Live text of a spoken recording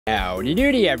Howdy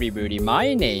doody everybody,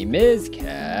 my name is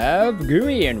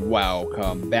KevGuuey and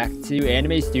welcome back to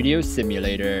Anime Studio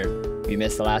Simulator. If you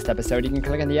missed the last episode, you can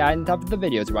click on the eye on top of the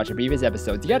video to watch the previous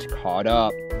episode to get caught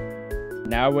up.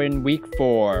 Now we're in week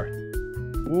 4.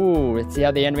 Ooh, let's see how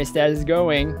the anime status is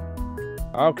going.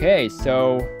 Okay,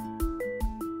 so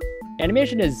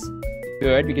animation is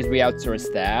good because we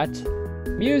outsourced that.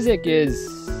 Music is...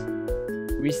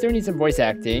 we still need some voice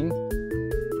acting.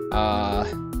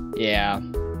 Yeah.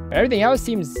 Everything else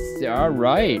seems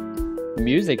alright.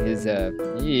 Music is,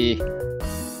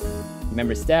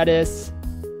 Member status.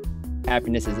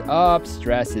 Happiness is up.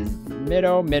 Stress is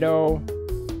middle.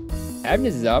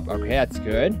 Happiness is up. Okay, that's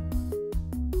good.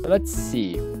 So let's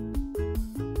see.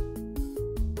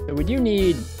 So we do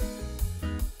need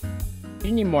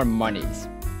more monies.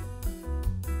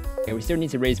 Okay, we still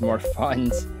need to raise more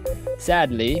funds.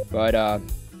 Sadly, but, yeah,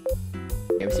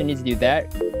 we still need to do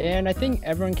that. And I think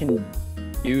everyone can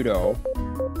judo.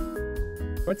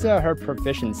 What's her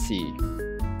proficiency?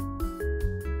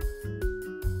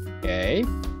 Okay.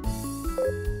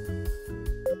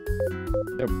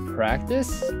 So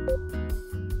practice.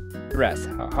 Stress.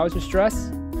 How's your stress?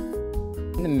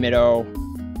 In the middle.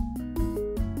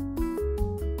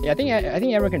 Yeah, I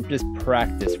think everyone can just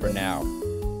practice for now.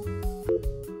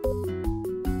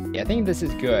 Yeah, I think this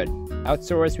is good.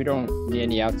 Outsource. We don't need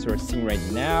any outsourcing right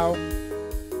now.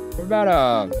 What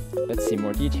about, let's see,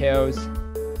 more details.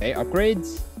 Okay,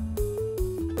 upgrades.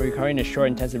 We're recording a short,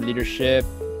 intensive leadership.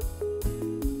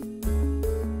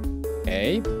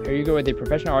 Okay, here you go with a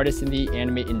professional artist in the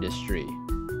anime industry.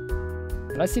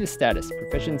 Let's see the status.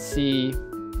 Proficiency.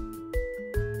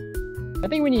 I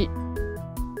think we need...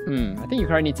 I think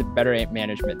Yukari needs a better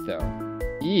management, though.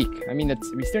 Eek. I mean,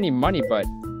 we still need money, but...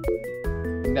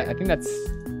 I think that's...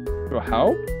 will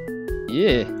help?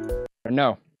 Yeah. Or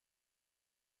no.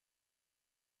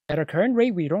 At our current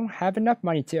rate, we don't have enough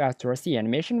money to outsource the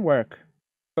animation work.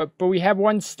 But we have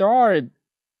 1 star.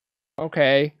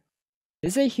 Okay.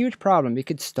 This is a huge problem. We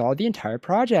could stall the entire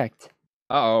project.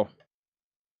 Uh-oh.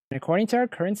 And according to our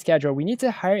current schedule, we need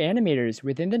to hire animators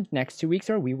within the next 2 weeks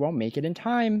or we won't make it in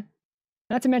time.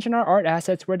 Not to mention our art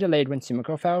assets were delayed when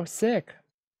Sumiko fell sick.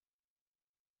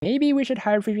 Maybe we should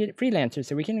hire freelancers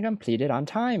so we can complete it on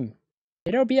time.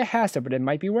 It'll be a hassle, but it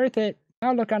might be worth it.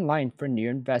 I'll look online for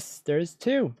new investors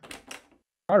too.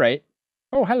 Alright.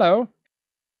 Oh, hello.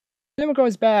 Sumiko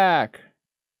is back.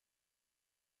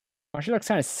 Oh, she looks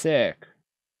kind of sick.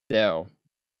 Still.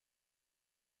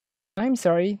 I'm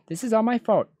sorry. This is all my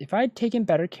fault. If I'd taken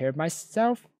better care of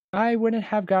myself, I wouldn't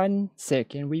have gotten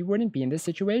sick and we wouldn't be in this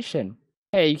situation.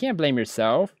 Hey, you can't blame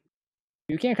yourself.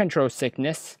 You can't control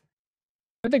sickness.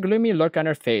 With a gloomy look on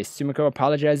her face, Sumiko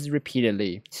apologizes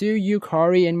repeatedly to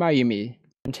Yukari and Mayumi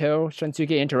until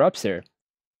Shinsuke interrupts her.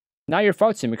 Not your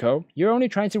fault, Sumiko. You're only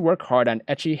trying to work hard on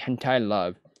Ecchi Hentai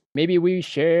Luv. Maybe we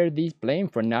share the blame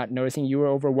for not noticing you were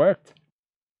overworked.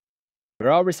 We're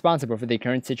all responsible for the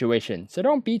current situation, so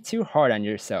don't be too hard on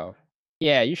yourself.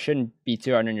 Yeah, you shouldn't be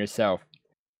too hard on yourself.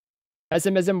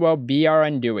 Pessimism will be our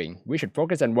undoing. We should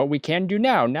focus on what we can do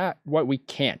now, not what we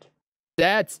can't.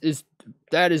 That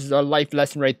is a life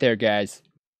lesson right there, guys.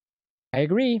 I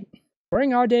agree.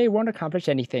 Worrying all day won't accomplish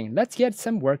anything. Let's get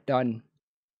some work done.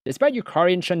 Despite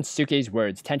Yukari and Shinsuke's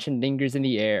words, tension lingers in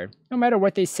the air. No matter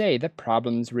what they say, the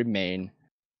problems remain.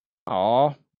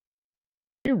 Aww.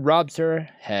 She rubs her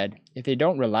head. If they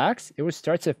don't relax, it will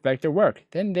start to affect their work.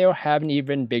 Then they'll have an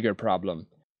even bigger problem.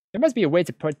 There must be a way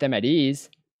to put them at ease.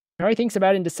 Yukari thinks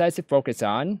about it and decides to focus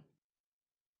on...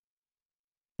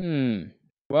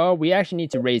 Well, we actually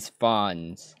need to raise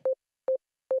funds.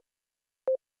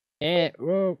 And,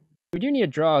 well... we do need to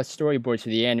draw storyboards for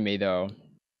the anime, though.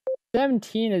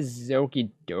 17 is okie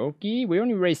dokie. We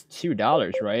only raised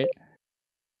 $2, right?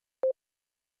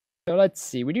 So let's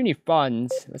see. We do need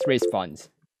funds. Let's raise funds.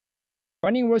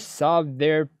 Funding will solve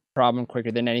their problem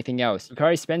quicker than anything else.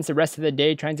 Yukari spends the rest of the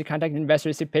day trying to contact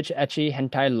investors to pitch Ecchi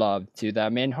Hentai Luv to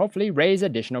them and hopefully raise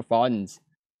additional funds.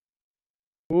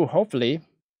 Ooh, hopefully.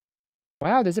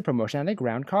 Wow, there's a promotion on the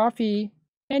ground coffee.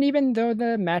 And even though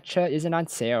the matcha isn't on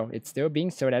sale, it's still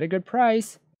being sold at a good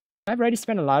price. I've already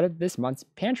spent a lot of this month's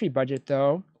pantry budget,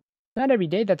 though. Not every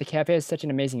day that the cafe has such an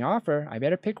amazing offer. I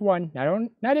better pick one.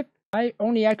 Not if I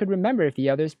could remember if the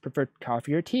others preferred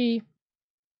coffee or tea.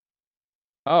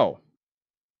 Oh.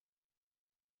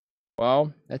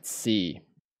 Well, let's see.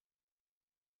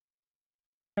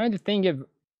 Trying to think of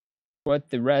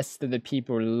what the rest of the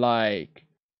people like.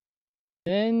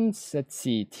 Since, let's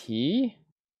see, tea?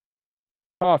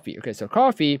 Coffee. Okay, so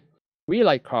coffee. We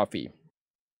like coffee.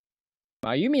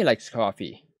 Mayumi likes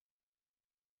coffee.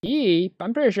 Tea?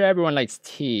 I'm pretty sure everyone likes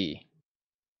tea.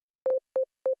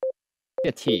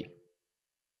 Get tea.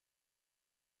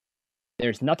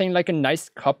 There's nothing like a nice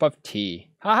cup of tea.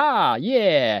 Haha,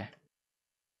 yeah!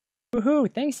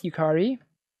 Woohoo, thanks, Yukari.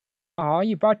 Aw,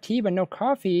 you brought tea but no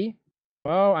coffee.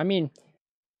 Well, I mean,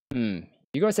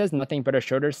 Hugo says nothing but her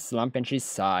shoulders slump and she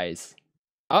sighs.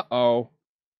 Uh-oh.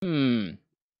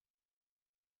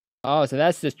 Oh, so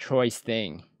that's the choice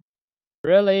thing.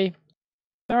 Really?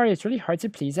 Sorry, it's really hard to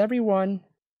please everyone.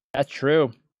 That's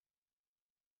true.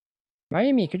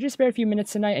 Mayumi, could you spare a few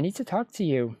minutes tonight? I need to talk to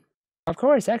you. Of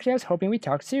course, actually I was hoping we'd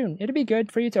talk soon. It'd be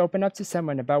good for you to open up to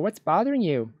someone about what's bothering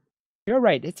you. You're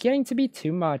right, it's getting to be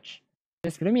too much.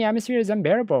 This gloomy atmosphere is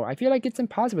unbearable. I feel like it's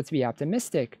impossible to be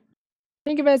optimistic.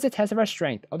 Think of it as a test of our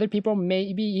strength. Other people,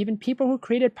 maybe even people who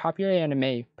created popular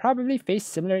anime, probably faced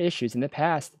similar issues in the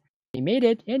past. They made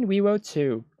it, and we will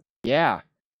too. Yeah.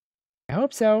 I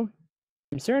hope so.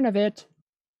 I'm certain of it.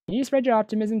 Can you spread your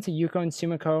optimism to Yuko and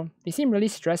Sumiko? They seem really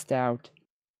stressed out.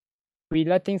 If we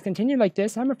let things continue like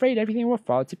this, I'm afraid everything will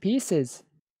fall to pieces.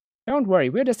 Don't worry,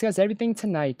 we'll discuss everything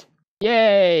tonight.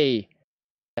 Yay!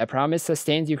 That promise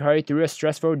sustains Yukari through a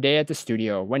stressful day at the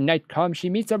studio. When night comes, she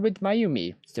meets up with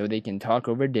Mayumi, so they can talk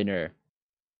over dinner.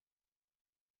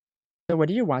 So what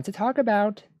do you want to talk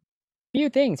about? Few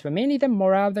things, but mainly the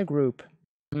morale of the group.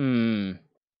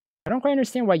 I don't quite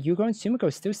understand why Yuko and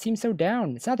Sumiko still seem so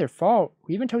down. It's not their fault.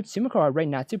 We even told Sumiko outright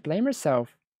not to blame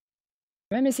herself.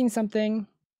 Am I missing something?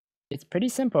 It's pretty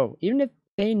simple. Even if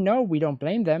they know we don't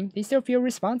blame them, they still feel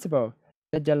responsible.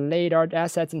 The delayed art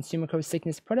assets and Sumiko's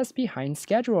sickness put us behind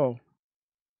schedule.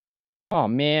 Oh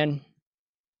man.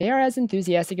 They are as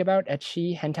enthusiastic about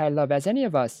Ecchi Hentai Luv as any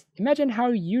of us. Imagine how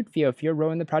you'd feel if your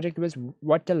role in the project was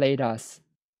what delayed us.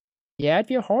 Yeah, I'd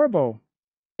feel horrible.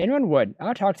 Anyone would.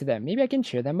 I'll talk to them. Maybe I can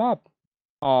cheer them up.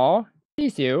 Aw,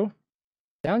 please do.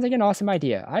 Sounds like an awesome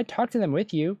idea. I'd talk to them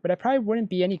with you, but I probably wouldn't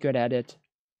be any good at it.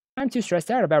 I'm too stressed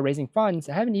out about raising funds.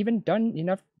 I haven't even done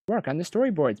enough work on the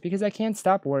storyboards because I can't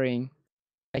stop worrying.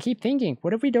 I keep thinking,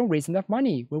 what if we don't raise enough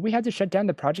money? Will we have to shut down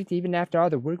the project even after all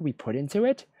the work we put into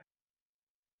it?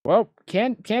 Well,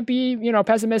 can't be,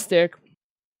 pessimistic.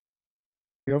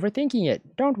 You're overthinking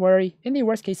it. Don't worry. In the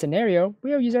worst case scenario,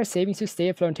 we'll use our savings to stay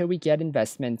afloat until we get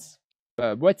investments.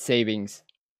 What savings?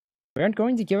 We aren't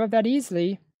going to give up that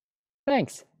easily.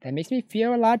 Thanks. That makes me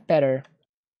feel a lot better.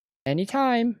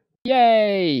 Anytime.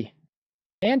 Yay!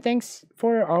 And thanks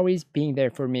for always being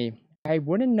there for me. I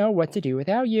wouldn't know what to do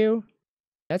without you.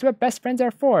 That's what best friends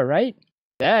are for, right?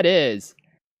 That is.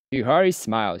 Yukari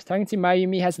smiles. Talking to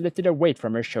Mayumi has lifted a weight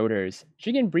from her shoulders.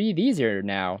 She can breathe easier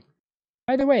now.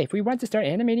 By the way, if we want to start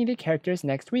animating the characters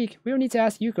next week, we will need to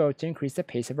ask Yuko to increase the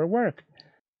pace of her work.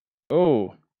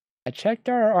 Oh. I checked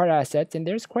our art assets and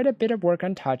there's quite a bit of work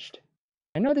untouched.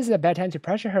 I know this is a bad time to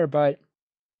pressure her, but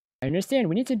I understand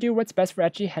we need to do what's best for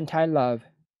Ecchi Hentai Luv.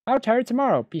 I'll tell her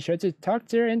tomorrow. Be sure to talk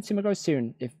to her and Sumiko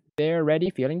soon. If they're already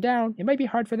feeling down, it might be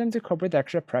hard for them to cope with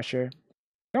extra pressure.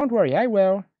 Don't worry, I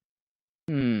will.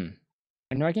 I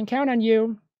know I can count on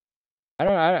you.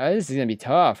 This is gonna be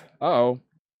tough. Uh-oh.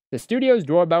 The studio's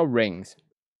doorbell rings.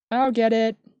 I'll get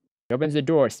it. She opens the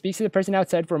door, speaks to the person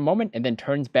outside for a moment, and then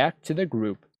turns back to the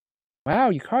group.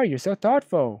 Wow, Yukari, you're so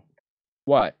thoughtful.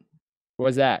 What? What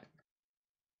was that?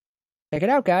 Check it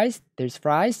out, guys. There's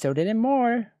fries, soda, and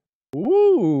more.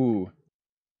 Ooh.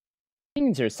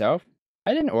 Thinking to herself,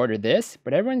 I didn't order this,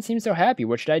 but everyone seems so happy.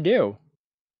 What should I do?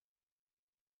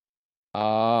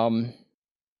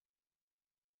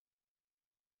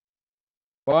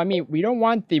 Well, I mean, we don't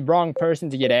want the wrong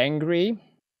person to get angry,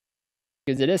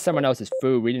 because it is someone else's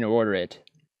food. We didn't order it.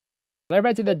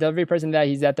 Clarify to the delivery person that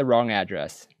he's at the wrong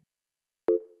address.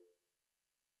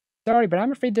 Sorry, but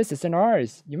I'm afraid this isn't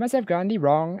ours. You must have gotten the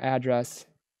wrong address.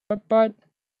 But...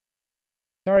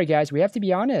 Sorry, guys, we have to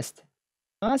be honest.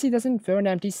 Honestly doesn't fill an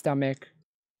empty stomach.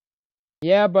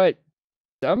 Yeah, but...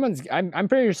 I'm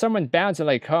pretty sure someone's bound to,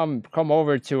 like, come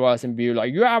over to us and be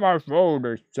like, you have our food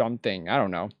or something. I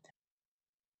don't know.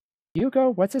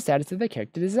 Yuko, what's the status of the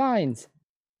character designs?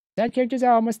 Side characters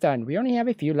are almost done. We only have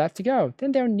a few left to go.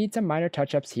 Then they'll need some minor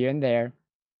touch-ups here and there.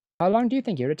 How long do you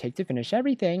think it would take to finish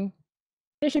everything?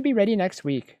 They should be ready next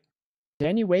week. Is there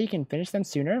any way you can finish them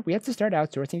sooner? We have to start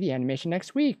outsourcing the animation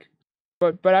next week.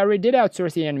 But I already did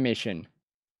outsource the animation.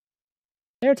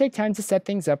 It'll take time to set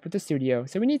things up with the studio,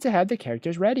 so we need to have the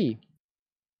characters ready.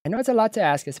 I know it's a lot to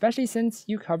ask, especially since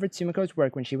you covered Sumiko's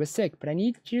work when she was sick, but I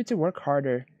need you to work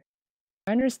harder.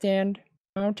 I understand.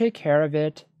 I'll take care of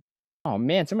it. Oh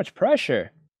man, so much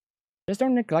pressure. Just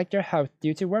don't neglect your health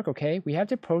due to work, okay? We have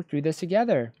to pull through this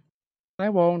together. I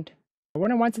won't. I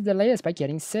wouldn't want to delay us by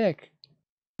getting sick.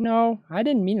 No, I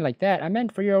didn't mean it like that. I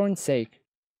meant for your own sake.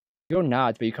 You'll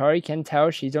not, but Yukari can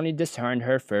tell she's only disheartened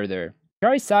her further.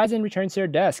 Yukari sighs and returns to her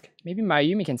desk. Maybe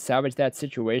Mayumi can salvage that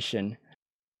situation.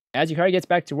 As Yukari gets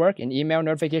back to work, an email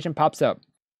notification pops up.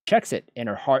 She checks it, and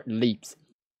her heart leaps.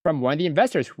 From one of the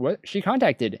investors she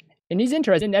contacted, and he's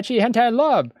interested in Ecchi Hentai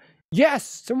Luv. Yes!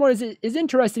 Someone is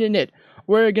interested in it!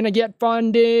 We're gonna get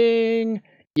funding!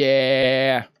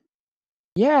 Yeah!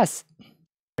 Yes!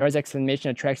 Yukari's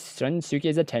exclamation attracts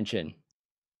Shunsuke's attention.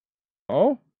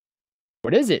 Oh?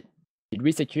 What is it? Did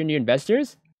we secure new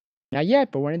investors? Not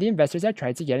yet, but one of the investors I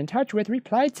tried to get in touch with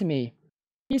replied to me.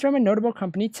 He's from a notable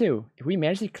company too. If we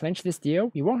manage to clinch this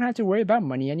deal, we won't have to worry about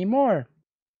money anymore.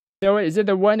 So is it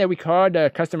the one that we called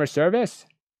customer service?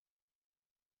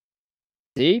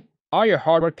 See? All your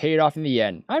hard work paid off in the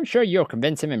end. I'm sure you'll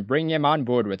convince him and bring him on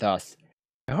board with us.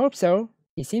 I hope so.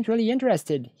 He seems really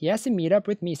interested. He has to meet up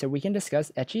with me so we can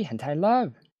discuss Ecchi Hentai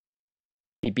Luv.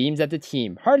 She beams at the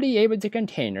team, hardly able to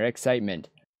contain her excitement.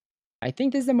 I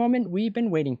think this is the moment we've been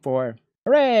waiting for.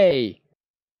 Hooray!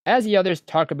 As the others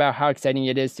talk about how exciting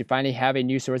it is to finally have a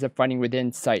new source of funding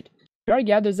within sight, Yukari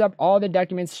gathers up all the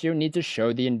documents she'll need to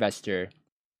show the investor.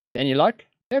 With any luck,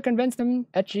 they'll convince them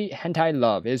Ecchi Hentai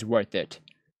Luv is worth it.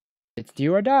 It's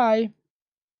do or die.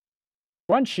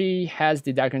 Once she has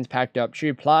the documents packed up, she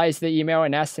replies to the email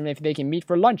and asks them if they can meet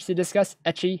for lunch to discuss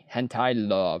Ecchi Hentai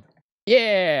Luv.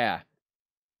 Yeah!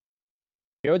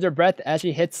 She holds her breath as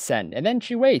she hits send, and then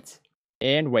she waits.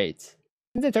 And waits.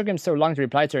 Since it took him so long to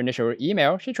reply to her initial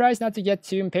email, she tries not to get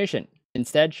too impatient.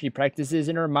 Instead, she practices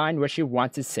in her mind what she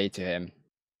wants to say to him.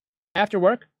 After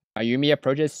work, Mayumi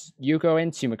approaches Yuko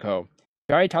and Sumiko.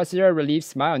 Yukari tosses her a relieved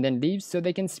smile and then leaves so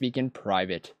they can speak in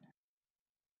private.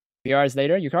 A few hours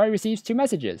later, Yukari receives 2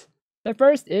 messages. The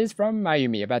first is from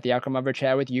Mayumi about the outcome of her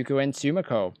chat with Yuko and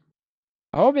Sumiko.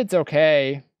 I hope it's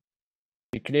okay.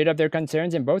 She cleared up their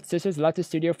concerns and both sisters left the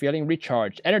studio feeling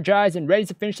recharged, energized, and ready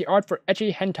to finish the art for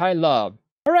Ecchi Hentai Luv.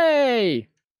 Hooray!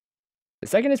 The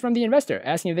second is from the investor,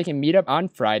 asking if they can meet up on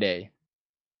Friday.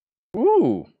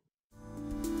 Ooh.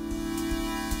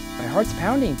 My heart's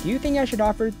pounding. Do you think I should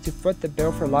offer to foot the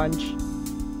bill for lunch?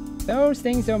 Those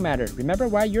things don't matter. Remember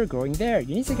why you're going there.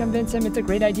 You need to convince him it's a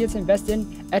great idea to invest in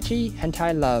Ecchi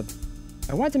Hentai Luv.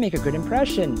 I want to make a good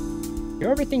impression.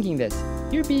 You're overthinking this.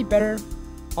 You'd be better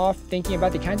off thinking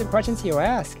about the kinds of questions he'll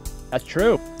ask. That's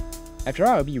true. After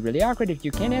all, it would be really awkward if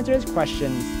you can't answer his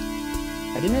questions.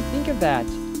 I didn't think of that.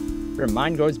 Her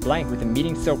mind goes blank with the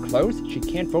meeting so close, she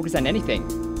can't focus on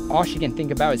anything. All she can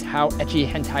think about is how Ecchi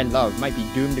Hentai Luv might be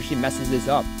doomed if she messes this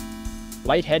up.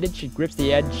 Lightheaded, she grips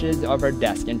the edges of her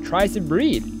desk and tries to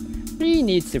breathe. She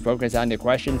needs to focus on the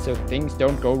question so things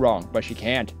don't go wrong, but she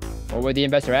can't. What would the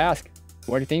investor ask?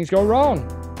 Where do things go wrong?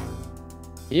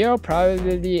 He'll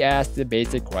probably ask the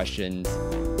basic questions.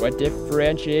 What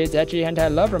differentiates Ecchi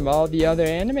Hentai Luv from all the other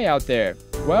anime out there?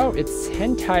 Well, it's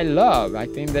Hentai Luv. I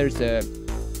think there's a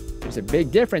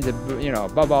big difference,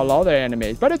 above all other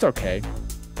animes, but it's okay.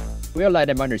 We'll let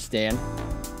him understand.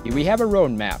 Do we have a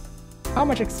roadmap? How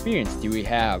much experience do we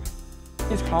have?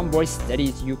 His calm voice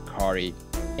steadies Yukari,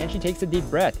 and she takes a deep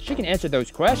breath. She can answer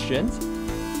those questions.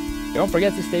 Don't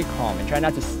forget to stay calm and try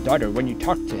not to stutter when you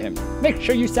talk to him. Make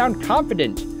sure you sound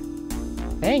confident.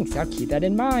 Thanks, I'll keep that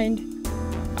in mind.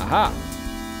 Aha!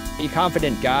 Be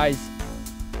confident, guys.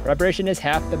 Preparation is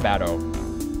half the battle.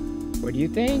 What do you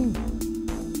think?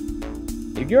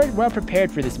 If you're well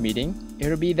prepared for this meeting,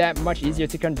 it'll be that much easier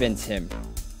to convince him.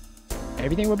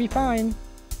 Everything will be fine.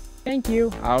 Thank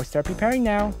you. I'll start preparing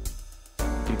now.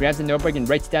 She grabs a notebook and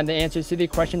writes down the answers to the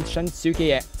questions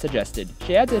Shunsuke suggested.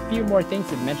 She adds a few more things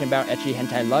to mention about Ecchi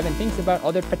Hentai Luv and thinks about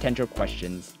other potential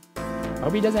questions.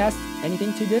 Hope he doesn't ask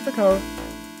anything too difficult.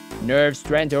 Nerves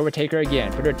threaten to overtake her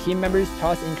again, but her team members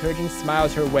toss encouraging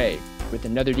smiles her way. With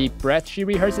another deep breath, she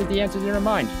rehearses the answers in her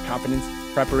mind. Confidence,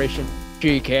 preparation.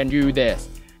 She can do this.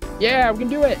 Yeah, we can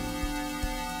do it.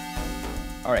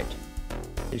 Alright.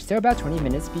 There's still about 20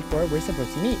 minutes before we're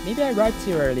supposed to meet. Maybe I arrived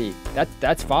too early.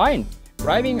 That's fine.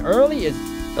 Arriving early is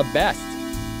the best.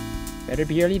 Better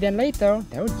be early than late though.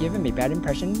 That would give him a bad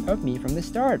impression of me from the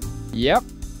start. Yep.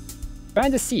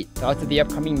 Finds a seat. Thoughts of the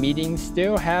upcoming meeting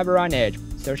still have her on edge,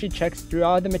 so she checks through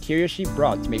all the material she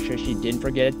brought to make sure she didn't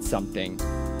forget something.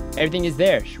 Everything is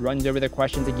there. She runs over the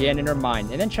questions again in her mind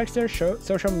and then checks her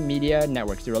social media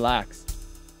networks to relax.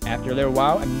 After a little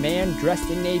while, a man dressed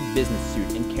in a business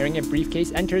suit and carrying a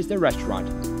briefcase enters the restaurant.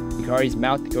 Yukari's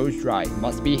mouth goes dry.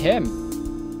 Must be him.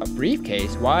 A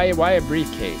briefcase? Why a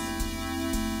briefcase?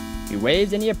 He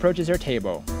waves and he approaches her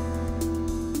table.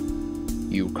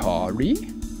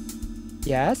 Yukari?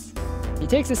 Yes? He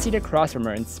takes a seat across from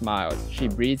her and smiles. She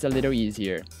breathes a little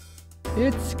easier.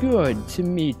 It's good to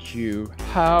meet you.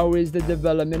 How is the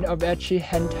development of Ecchi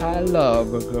Hentai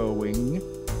Luv going?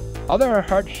 Although her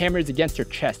heart hammers against her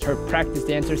chest, her practice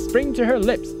dancers spring to her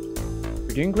lips.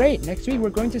 We're doing great. Next week, we're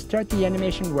going to start the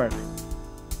animation work.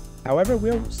 However,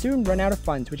 we'll soon run out of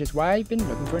funds, which is why I've been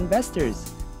looking for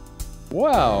investors.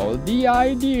 Well, the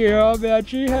idea of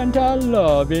Ecchi Hentai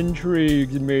Luv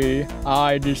intrigues me.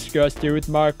 I discussed it with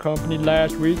my company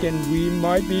last week and we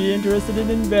might be interested in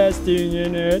investing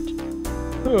in it.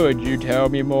 Could you tell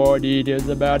me more details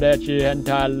about Ecchi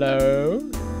Hentai Luv?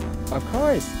 Of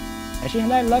course. Ecchi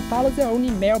Hentai Luv follows the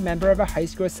only male member of a high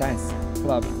school science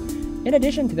club. In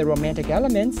addition to the romantic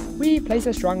elements, we place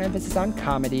a strong emphasis on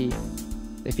comedy.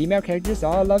 The female characters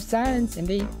all love science and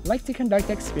they like to conduct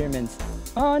experiments.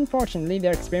 Unfortunately,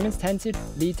 their experiments tend to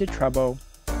lead to trouble.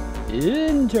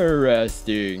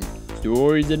 Interesting.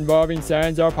 Stories involving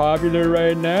science are popular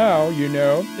right now, you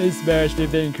know, especially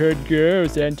if they encourage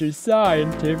girls to enter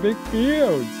scientific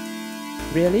fields.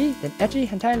 Really? Then Ecchi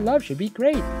Hentai Luv should be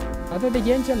great. Although they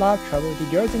get into a lot of trouble,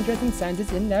 the girls' interest in science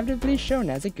is inevitably shown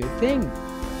as a good thing.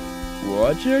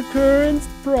 What's your current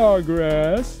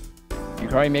progress?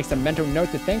 Yukari makes a mental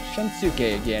note to thank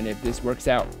Shinsuke again if this works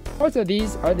out. Also,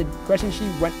 these are the questions she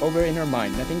went over in her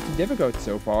mind, nothing too difficult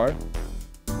so far.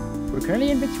 We're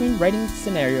currently in between writing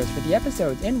scenarios for the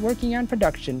episodes and working on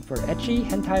production for Ecchi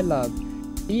Hentai Luv.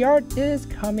 The art is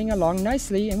coming along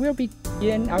nicely and we'll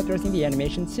begin outsourcing the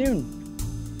animation soon.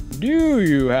 Do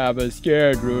you have a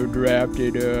schedule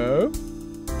drafted up?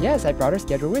 Yes, I brought her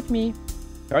schedule with me.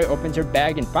 Yukari opens her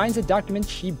bag and finds the documents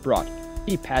she brought.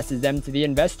 He passes them to the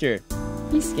investor.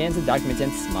 He scans the documents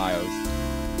and smiles.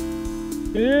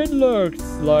 It looks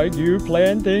like you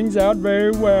planned things out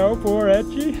very well for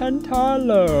Ecchi Hentai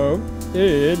Luv.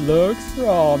 It looks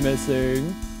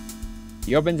promising.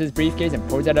 He opens his briefcase and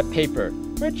pulls out a paper,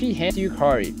 which he hands to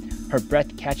Yukari. Her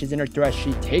breath catches in her throat as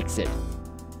she takes it.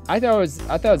 I thought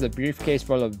it was a briefcase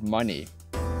full of money.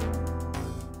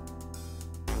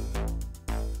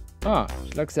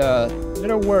 She looks a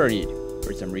little worried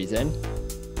for some reason.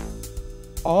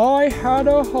 I had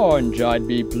a hunch I'd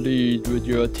be pleased with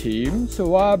your team,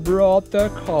 so I brought the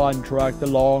contract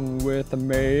along with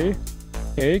me.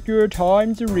 Take your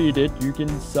time to read it. You can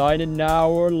sign it now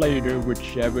or later,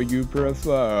 whichever you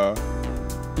prefer.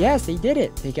 Yes, they did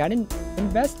it. They got an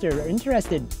investor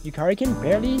interested. Yukari can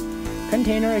barely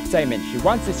contain her excitement. She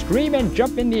wants to scream and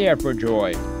jump in the air for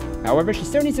joy. However, she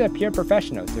still needs to appear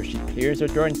professional, so she clears her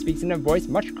throat and speaks in a voice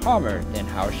much calmer than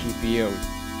how she feels.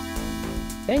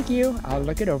 Thank you. I'll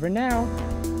look it over now.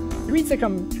 She reads the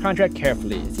contract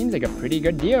carefully. It seems like a pretty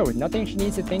good deal with nothing she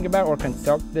needs to think about or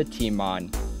consult the team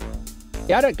on.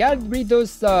 Gotta read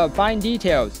those fine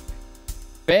details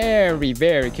very,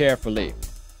 very carefully.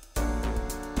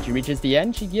 When she reaches the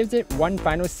end, she gives it one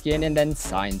final scan and then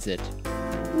signs it.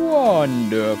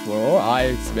 Wonderful. I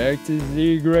expect to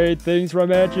see great things from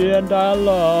Ecchi Hentai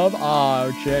Luv.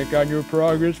 I'll check on your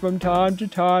progress from time to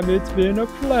time. It's been a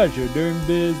pleasure doing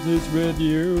business with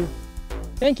you.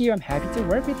 Thank you. I'm happy to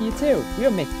work with you too.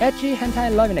 We'll make Ecchi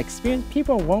Hentai Luv an experience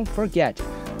people won't forget.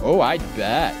 Oh, I'd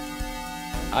bet.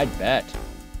 I'd bet.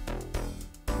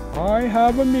 I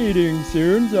have a meeting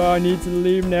soon, so I need to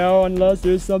leave now unless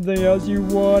there's something else you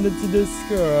wanted to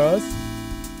discuss.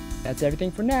 That's everything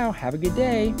for now. Have a good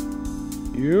day.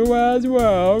 You as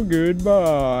well.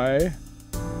 Goodbye.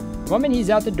 The moment he's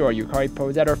out the door, Yukari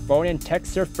pulls out her phone and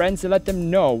texts her friends to let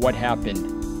them know what happened.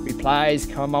 Replies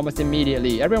come almost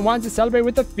immediately. Everyone wants to celebrate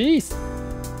with a feast.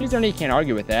 You certainly can't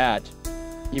argue with that,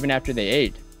 even after they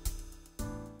ate.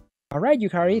 Alright,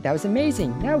 Yukari, that was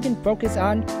amazing. Now we can focus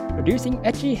on producing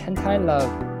Ecchi Hentai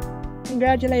Luv.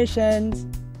 Congratulations.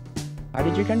 How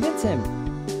did you convince him?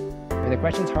 Were the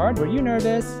questions hard? Were you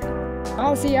nervous?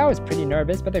 Honestly, I was pretty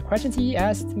nervous, but the questions he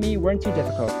asked me weren't too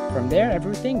difficult. From there,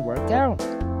 everything worked out.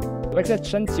 Looks at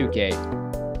Shinsuke.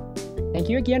 Thank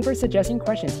you again for suggesting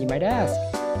questions he might ask.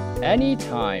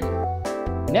 Anytime.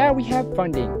 Now we have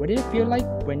funding. What did it feel like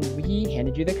when we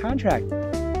handed you the contract?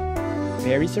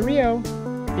 Very surreal.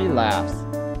 He laughs.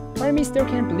 Part of me still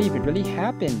can't believe it really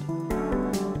happened.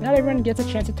 Not everyone gets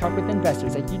a chance to talk with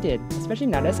investors like you did, especially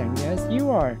not as young as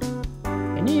you are.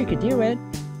 I knew you could do it.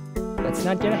 Let's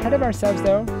not get ahead of ourselves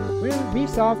though. We've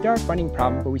solved our funding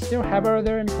problem, but we still have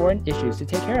other important issues to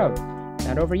take care of.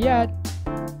 Not over yet.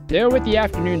 Still with the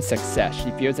afternoon success, she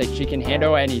feels like she can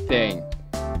handle anything.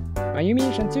 Mayumi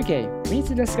and Shinsuke, we need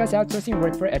to discuss outsourcing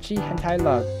work for Ecchi Hentai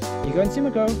Luv. Yugo and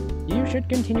Sumiko, you should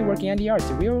continue working on the art,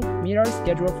 so we'll meet our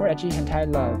schedule for Ecchi Hentai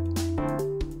Luv.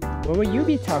 What will you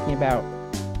be talking about?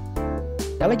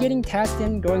 Delegating tasks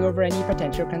and going over any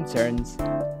potential concerns.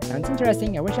 Sounds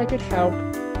interesting. I wish I could help.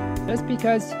 Just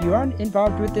because you aren't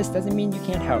involved with this doesn't mean you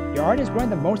can't help. Your art is one of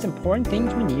the most important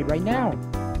things we need right now.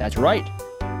 That's right.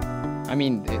 I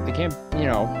mean, they can't, you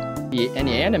know, be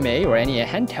any anime or any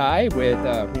hentai with,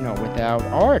 without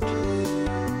art.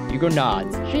 Yugo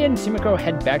nods. She and Sumiko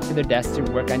head back to their desks to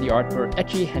work on the art for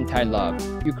Ecchi Hentai Luv.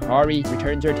 Yukari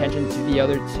returns her attention to the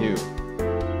other two.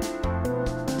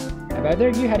 Have either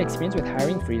of you had experience with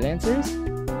hiring freelancers?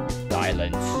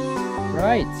 Silence.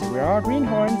 Right, so we're all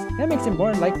greenhorns. That makes it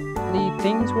more likely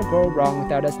things will go wrong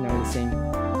without us noticing.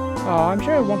 Oh, I'm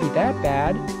sure it won't be that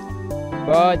bad.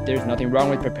 But there's nothing wrong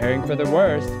with preparing for the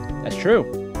worst. That's true.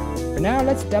 For now,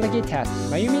 let's delegate tasks.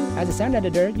 Mayumi, as a sound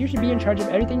editor, you should be in charge of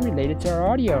everything related to our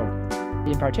audio.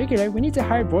 In particular, we need to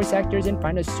hire voice actors and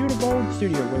find a suitable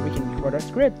studio where we can record our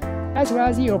script, as well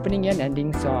as the opening and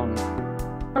ending songs.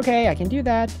 Okay, I can do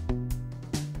that.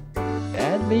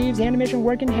 That leaves animation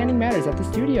work and handling matters at the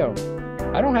studio.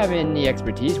 I don't have any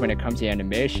expertise when it comes to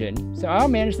animation, so I'll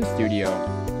manage the studio.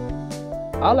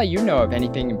 I'll let you know if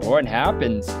anything important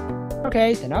happens.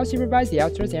 Okay, then I'll supervise the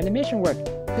outsourced animation work.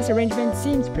 This arrangement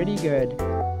seems pretty good.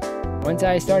 Once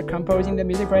I start composing the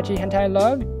music for Ecchi Hentai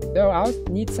Luv, though I'll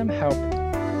need some help.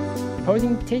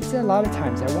 Composing takes a lot of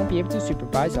time, so I won't be able to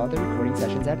supervise all the recording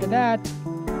sessions after that.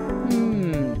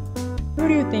 Who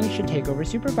do you think should take over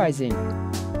supervising?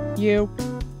 You.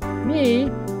 Me?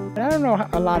 But I don't know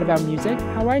a lot about music.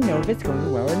 How I know if it's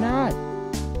going well or not?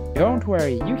 Don't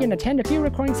worry, you can attend a few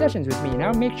recording sessions with me and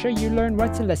I'll make sure you learn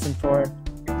what to listen for.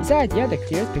 Besides, you have the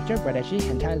clearest picture of what Ecchi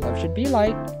Hentai Luv should be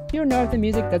like. You'll know if the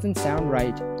music doesn't sound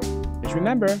right. Just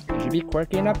remember, it should be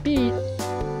quirky and upbeat.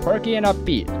 Quirky and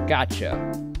upbeat, gotcha.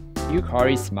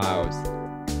 Yukari smiles.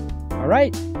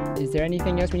 Alright, is there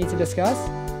anything else we need to discuss?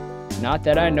 Not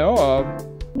that I know of.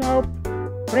 Nope.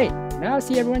 Great, now I'll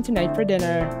see everyone tonight for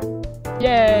dinner.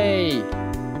 Yay!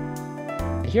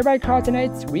 I hereby call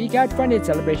tonight's We Got Funded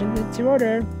celebration to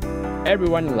order.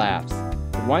 Everyone laughs.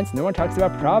 For once, no one talks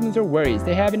about problems or worries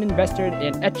they haven't invested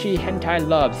in Ecchi Hentai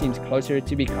Luv seems closer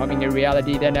to becoming a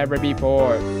reality than ever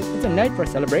before. It's a night for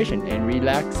celebration and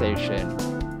relaxation.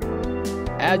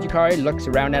 As Yukari looks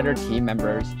around at her team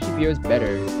members, she feels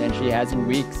better than she has in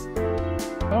weeks.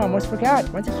 Oh, I almost forgot.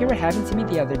 Want to hear what happened to me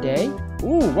the other day?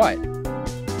 Ooh, what?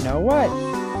 Know what?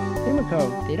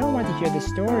 Sumiko, they don't want to hear the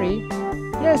story.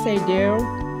 Yes, they do.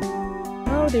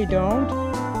 No, they don't.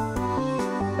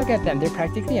 Look at them, they're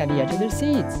practically on the edge of their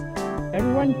seats.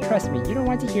 Everyone, trust me, you don't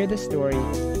want to hear the story.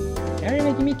 Now you're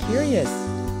making me curious.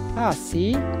 Ah,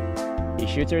 see? She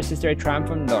shoots her sister a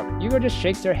triumphant look. Yugo just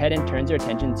shakes her head and turns her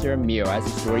attention to her meal as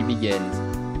the story begins.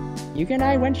 Yugo and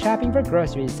I went shopping for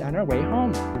groceries on our way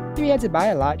home. We had to buy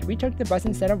a lot, we took the bus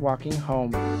instead of walking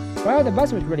home. Well, the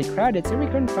bus was really crowded, so we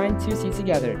couldn't find two seats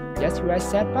together. Guess who I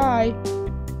sat by?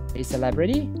 A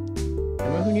celebrity?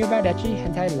 Someone who knew about Ecchi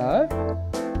Hentai Luv?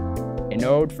 An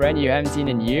old friend you haven't seen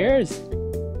in years?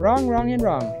 Wrong, wrong, and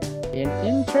wrong. An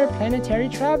interplanetary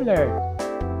traveler.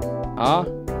 Huh?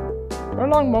 For a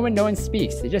long moment, no one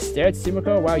speaks. They just stare at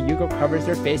Sumiko while Yugo covers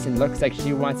her face and looks like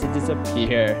she wants to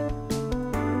disappear.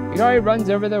 Yukari runs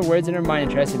over the words in her mind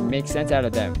and tries to make sense out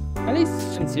of them. At least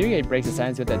Shinsuke breaks the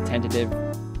silence with a tentative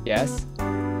yes.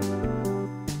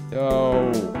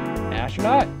 So,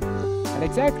 astronaut? Not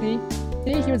exactly. I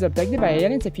think he was abducted by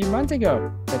aliens a few months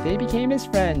ago, but they became his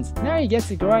friends. Now he gets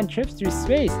to go on trips through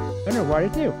space, underwater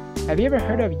too. Have you ever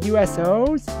heard of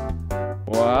USOs?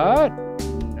 What?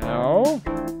 No.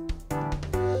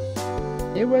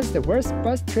 It was the worst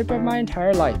bus trip of my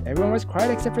entire life. Everyone was quiet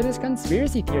except for this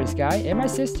conspiracy theorist guy and my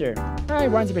sister. I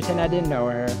wanted to pretend I didn't know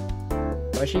her.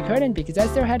 But she couldn't because I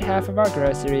still had half of our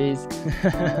groceries.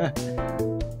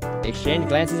 They exchange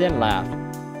glances and laugh.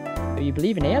 So you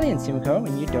believe in aliens, Sumiko,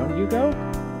 and you don't, Yugo?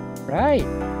 Right.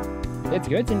 It's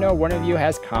good to know one of you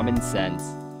has common sense.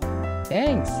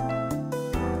 Thanks.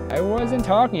 I wasn't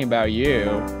talking about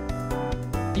you.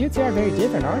 You two are very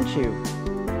different, aren't you?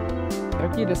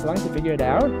 Took you this long to figure it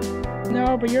out?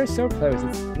 No, but you're so close.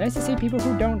 It's nice to see people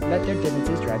who don't let their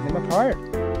differences drive them apart.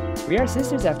 We are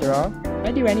sisters after all.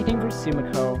 I'd do anything for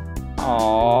Sumiko.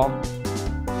 Aww.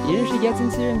 Even if she gets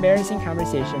into embarrassing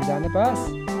conversations on the bus.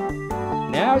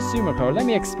 Now, Sumiko, let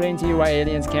me explain to you why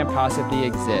aliens can't possibly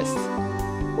exist.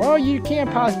 Well, you can't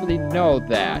possibly know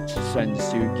that,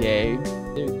 Shinsuke.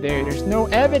 There's no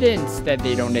evidence that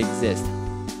they don't exist.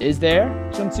 Is there,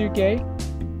 Shinsuke?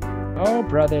 Oh,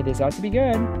 brother, this ought to be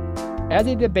good. As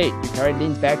they debate, Yukari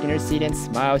leans back in her seat and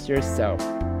smiles to herself.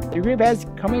 The group has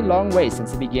come a long way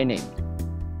since the beginning.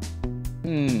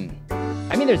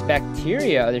 I mean, there's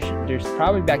bacteria. There's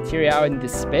probably bacteria out in the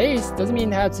space. Doesn't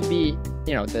mean it has to be,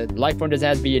 the life form doesn't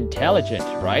have to be intelligent,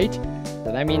 right?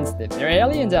 So that means that there are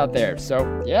aliens out there. So,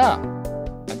 yeah.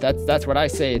 That's what I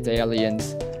say, it's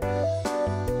aliens.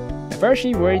 first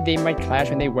she worried they might clash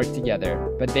when they work together,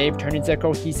 but they've turned into a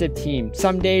cohesive team.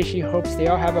 Someday she hopes they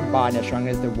all have a bond as strong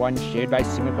as the one shared by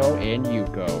Sumiko and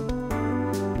Yuko.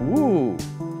 Ooh.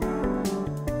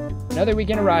 Another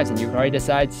weekend arrives and Yukari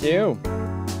decides to...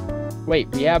 Wait,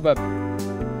 we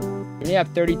only have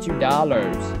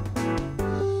 $32.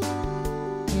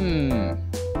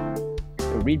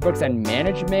 So read books on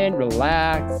management,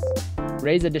 relax,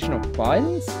 raise additional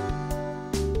funds?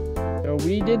 So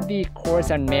we did the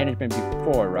course on management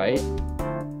before, right?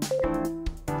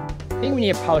 I think we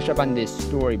need to polish up on the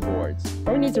storyboards.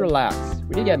 But we need to relax.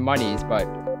 We did get monies, but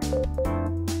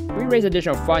if we raise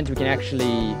additional funds, we can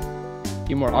actually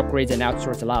do more upgrades and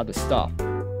outsource a lot of the stuff.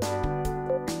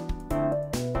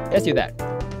 Let's do that.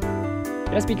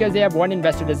 Just because they have one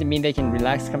investor doesn't mean they can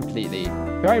relax completely.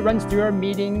 Yukari runs through our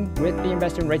meeting with the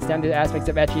investor and writes down the aspects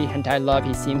of Ecchi Hentai Luv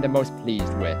he seemed the most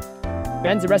pleased with.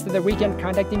 Spends the rest of the weekend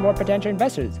contacting more potential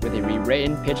investors with a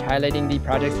rewritten pitch highlighting the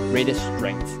project's greatest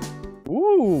strengths.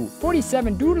 Ooh,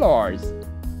 $47.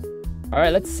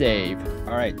 Alright, let's save.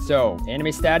 Alright, so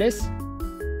anime status.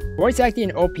 Voice acting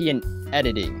and OP and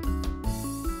editing.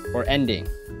 Or ending.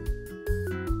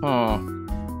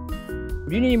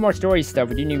 We do need more story stuff,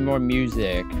 we do need more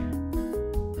music.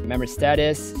 Remember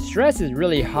status. Stress is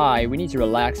really high, we need to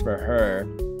relax for her.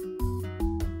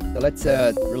 So let's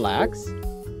relax.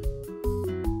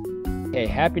 Okay,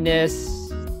 happiness.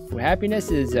 Well,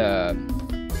 happiness is a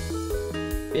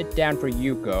bit down for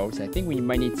Yuko, so I think we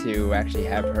might need to actually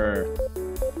have her.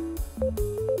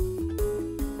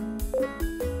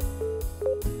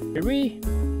 Should we?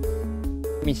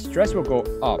 I mean, stress will go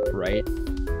up, right?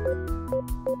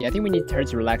 Yeah, I think we need her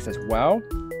to relax as well.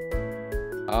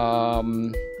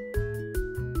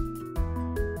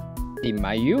 The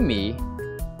Mayumi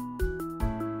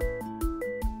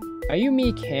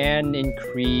can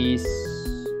increase.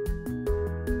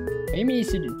 Mayumi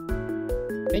needs to,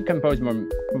 I think, compose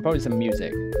some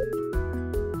music.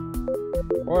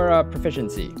 Or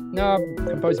proficiency. No,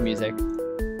 compose music.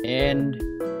 And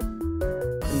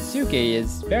Kensuke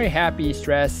is very happy,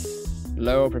 stress,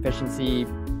 low, proficiency,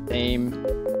 same.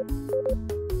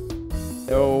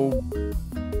 So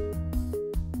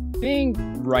I think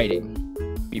writing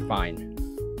be fine.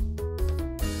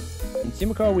 In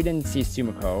Sumiko, we didn't see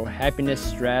Sumiko. Happiness,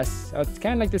 stress, oh, it's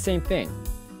kind of like the same thing.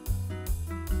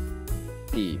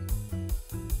 The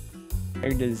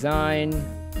character design.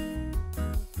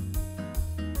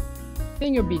 I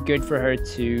think it would be good for her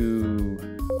to.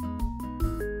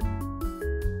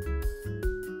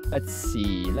 Let's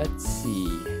see.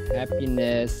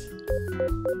 Happiness.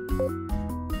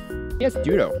 Yes,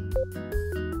 Judo.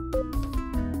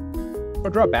 Or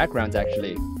draw backgrounds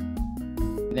actually.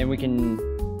 And then we can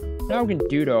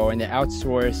Judo and then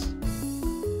outsource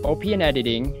OP and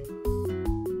editing,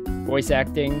 voice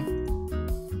acting,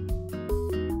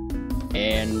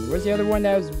 and what's the other one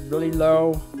that was really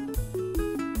low?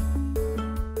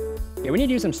 Yeah, we need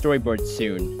to do some storyboards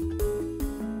soon.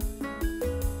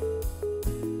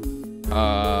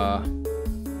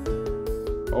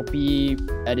 OP,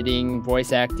 editing,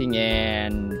 voice acting,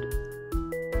 and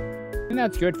I think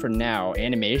that's good for now.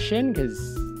 Animation, because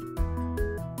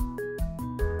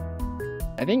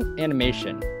I think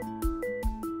animation.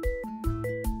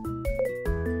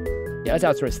 Yeah, let's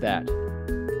outsource that.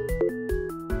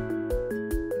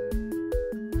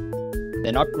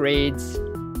 Then upgrades.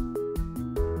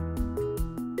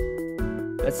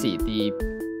 Let's see, the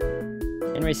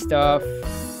anime stuff.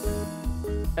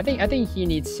 I think he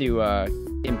needs to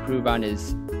improve on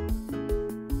his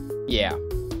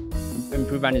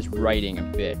writing a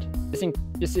bit.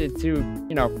 Just to,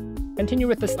 you know, continue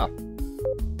with the stuff.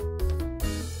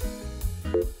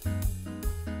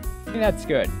 I think that's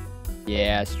good.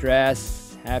 Yeah,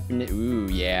 stress, happiness, ooh,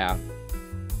 yeah.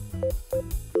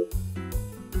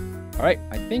 Alright,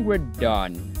 I think we're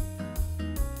done.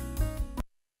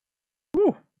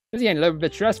 Whew, this is getting a little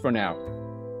bit stressful now.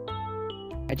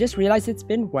 I just realized it's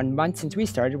been 1 month since we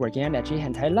started working on Ecchi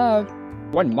Hentai Luv.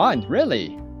 1 month?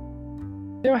 Really?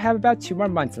 Still have about 2 more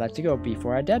months left to go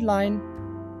before our deadline.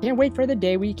 Can't wait for the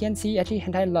day we can see Ecchi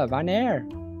Hentai Luv on air.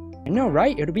 I know,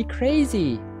 right? It'll be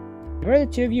crazy. Before the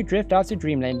two of you drift off to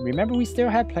Dreamland, remember we still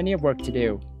have plenty of work to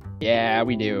do. Yeah,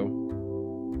 we do.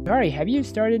 Sorry, have you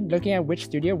started looking at which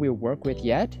studio we'll work with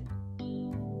yet?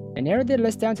 I narrowed the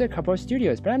list down to a couple of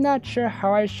studios, but I'm not sure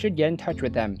how I should get in touch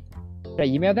with them. Should I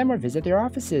email them or visit their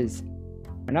offices?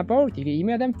 Why not both? You can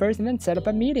email them first and then set up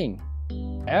a meeting.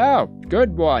 Oh,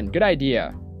 good one. Good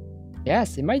idea.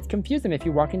 Yes, it might confuse them if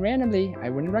you walk in randomly. I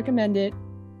wouldn't recommend it.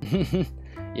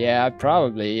 Yeah,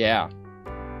 probably, yeah.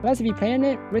 Plus, if you plan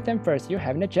it with them first, you'll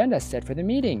have an agenda set for the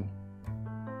meeting.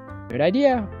 Good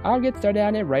idea. I'll get started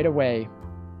on it right away.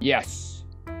 Yes.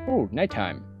 Ooh,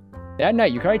 nighttime. That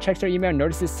night, Yukari checks her email and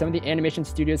notices some of the animation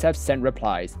studios have sent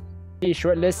replies. She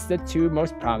shortlists the 2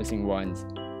 most promising ones.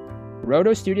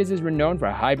 Roto Studios is renowned for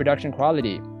high production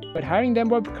quality, but hiring them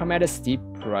will come at a steep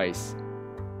price.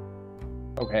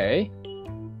 Okay.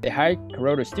 They hire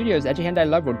Roto Studios, Ecchi Hentai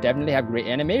Luv will definitely have great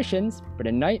animations, but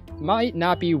it might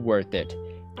not be worth it.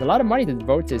 There's a lot of money to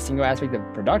devote to a single aspect of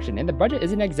production, and the budget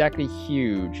isn't exactly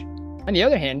huge. On the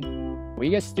other hand,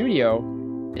 KevGuueyA Studio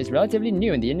is relatively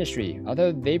new in the industry.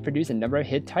 Although they produce a number of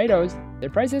hit titles,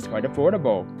 their price is quite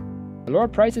affordable. The lower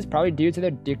price is probably due to their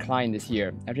decline this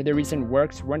year, after their recent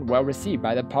works weren't well received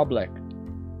by the public.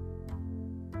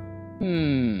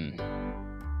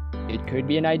 It could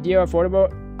be an ideal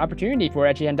affordable opportunity for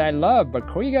Ecchi Hentai Luv, but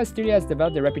KevGuueyA Studio has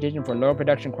developed a reputation for low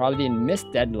production quality and missed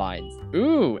deadlines.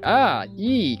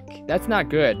 Eek, that's not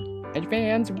good. And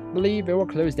fans believe it will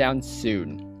close down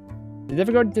soon. It's a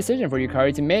difficult decision for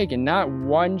Yukari to make, and not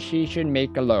one she should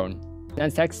make alone.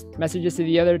 Sends text messages to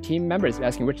the other team members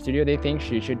asking which studio they think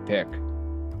she should pick.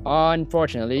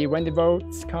 Unfortunately, when the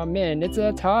votes come in, it's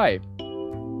a tie.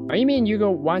 Ayumi and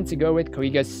Yugo want to go with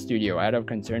KevGuueyA Studio out of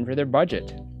concern for their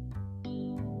budget.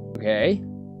 Okay.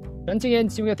 Once again,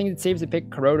 Suga thinks it safe to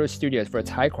pick Roto Studios for its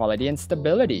high quality and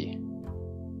stability.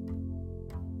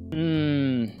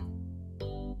 Yukari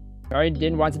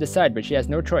didn't want to decide, but she has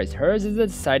no choice. Hers is the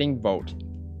deciding vote.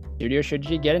 Studio should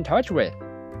she get in touch with?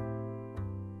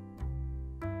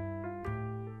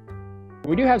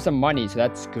 We do have some money, so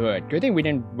that's good. Good thing we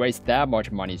didn't waste that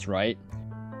much money, right?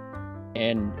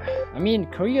 And, I mean,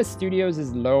 KevGuueyA Studios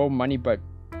is low money, but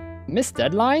missed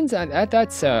deadlines?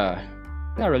 That's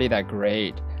not really that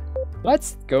great.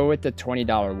 Let's go with the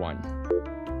 $20 one.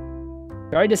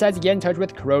 Yukari decides to get in touch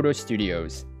with Roto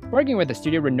Studios. Working with a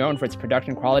studio renowned for its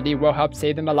production quality will help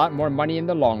save them a lot more money in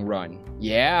the long run.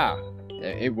 Yeah,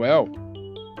 it will.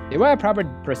 They will have proper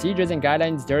procedures and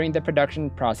guidelines during the production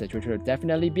process, which will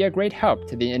definitely be a great help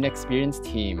to the inexperienced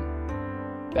team.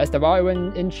 Best of all, it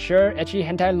will ensure Ecchi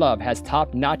Hentai Luv has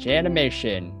top-notch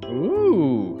animation.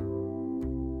 Ooh!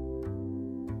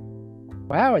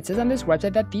 Wow, it says on this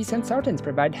website that these consultants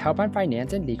provide help on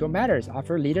finance and legal matters,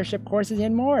 offer leadership courses,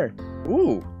 and more.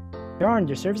 Ooh! Darn,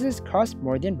 their services cost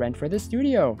more than rent for the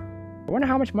studio. I wonder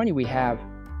how much money we have.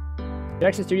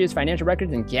 Checks the studio's financial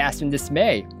records and gasps in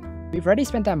dismay. We've already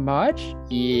spent that much?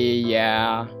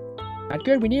 Yeah. Not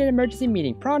good, we need an emergency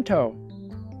meeting, pronto.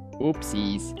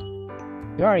 Oopsies.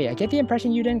 Yukari, I get the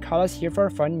impression you didn't call us here for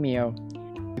a fun meal.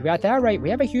 You got that right, we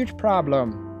have a huge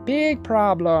problem. Big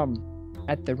problem.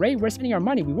 At the rate we're spending our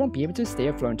money, we won't be able to stay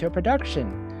afloat until production.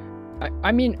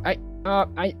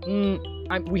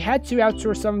 We had to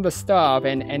outsource some of the stuff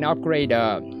and upgrade,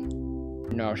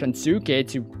 Shinsuke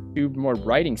to do more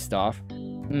writing stuff.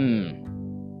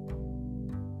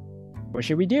 What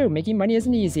should we do? Making money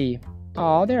isn't easy.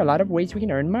 Oh, there are a lot of ways we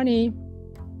can earn money.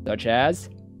 Such as?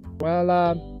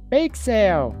 Well, bake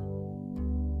sale.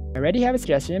 I already have a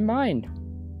suggestion in mind.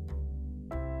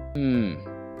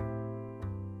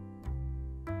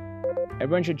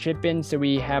 Everyone should chip in so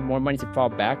we have more money to fall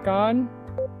back on?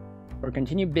 Or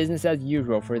continue business as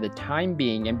usual for the time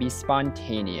being and be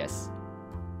spontaneous?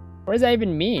 What does that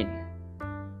even mean?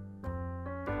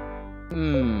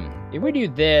 If we do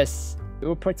this, it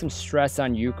will put some stress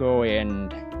on Yuko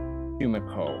and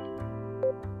Yumiko.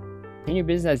 Continue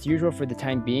business as usual for the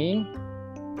time being?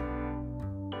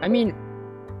 I mean,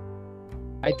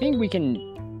 I think we can...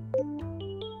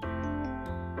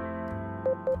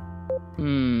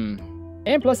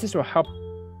 And plus this will help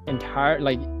I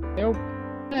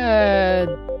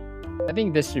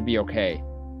think this should be okay.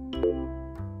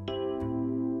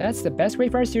 That's the best way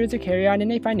for our students to carry on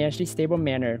in a financially stable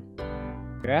manner.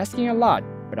 You're asking a lot,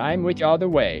 but I'm with you all the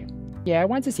way. Yeah, I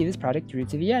want to see this project through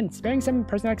to the end. Sparing some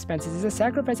personal expenses is a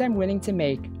sacrifice I'm willing to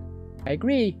make. I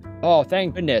agree. Oh,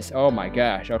 thank goodness. Oh my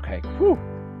gosh. Okay. Whew.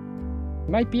 It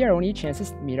might be our only chance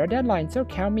to meet our deadline, so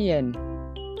count me in.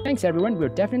 Thanks everyone. We'll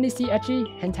definitely see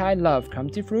Ecchi Hentai Luv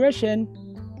come to fruition.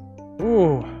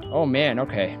 Ooh. Oh man.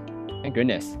 Okay. Thank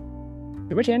goodness.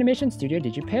 So which animation studio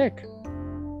did you pick?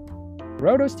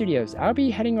 Roto Studios. I'll be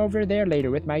heading over there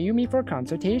later with Mayumi for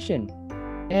consultation.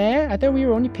 I thought we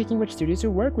were only picking which studios to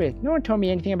work with. No one told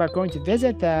me anything about going to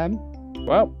visit them.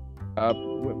 Well,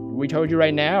 we told you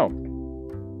right now.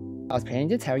 I was planning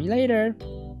to tell you later.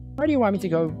 Why do you want me to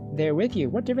go there with you?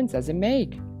 What difference does it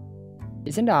make?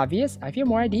 Isn't it obvious? I feel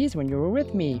more at ease when you were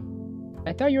with me.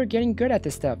 I thought you were getting good at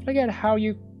this stuff. Look at how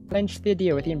you clinched the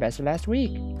deal with the investor last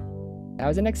week. That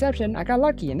was an exception. I got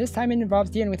lucky, and this time it involves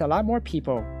dealing with a lot more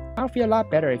people. I'll feel a lot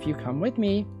better if you come with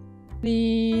me.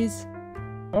 Please.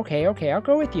 Okay, I'll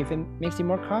go with you if it makes you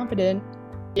more confident.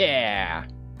 Yeah!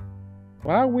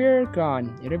 While we're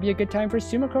gone, it'll be a good time for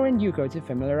Sumiko and Yuko to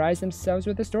familiarize themselves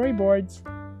with the storyboards.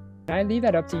 Can I leave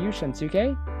that up to you,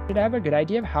 Shinsuke? Should have a good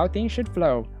idea of how things should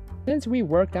flow, since we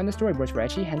worked on the storyboards for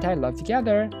Ecchi Hentai Luv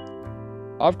together.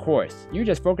 Of course, you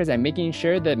just focus on making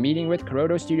sure the meeting with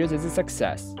Kuroda Studios is a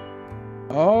success.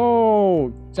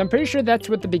 Oh, so I'm pretty sure that's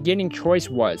what the beginning choice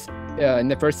was. In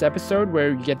the first episode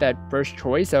where you get that first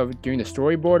choice of doing the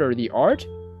storyboard or the art.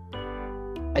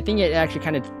 I think it actually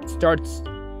kind of starts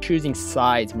choosing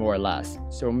sides more or less.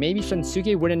 So maybe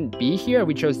Shinsuke wouldn't be here if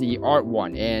we chose the art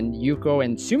one, and Yuko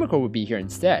and Sumiko would be here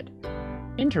instead.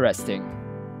 Interesting.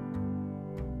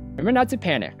 Remember not to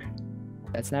panic.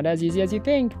 That's not as easy as you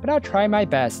think, but I'll try my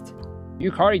best.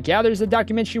 Yukari gathers the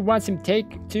documents she wants to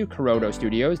take to Kuroda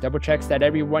Studios, double checks that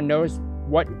everyone knows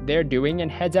what they're doing,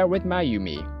 and heads out with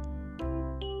Mayumi.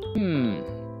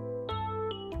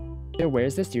 So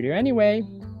where's the studio anyway?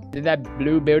 Is it that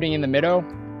blue building in the middle?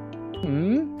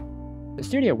 The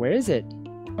studio, where is it?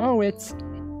 Oh, it's...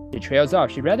 She trails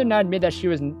off. She'd rather not admit that she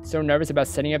was so nervous about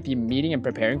setting up the meeting and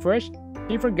preparing for it.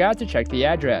 She forgot to check the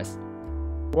address.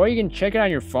 Or you can check it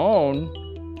on your phone.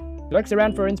 She looks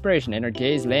around for inspiration and her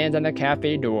gaze lands on the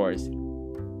cafe doors.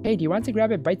 Hey, do you want to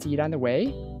grab a bite to eat on the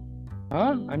way?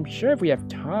 Huh? I'm sure if we have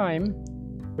time.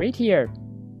 Wait here.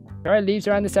 Yukari leaves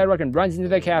her on the sidewalk and runs into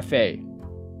the cafe.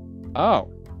 Oh.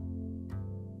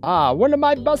 One of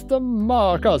my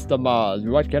customers.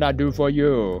 What can I do for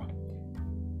you?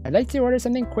 I'd like to order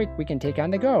something quick we can take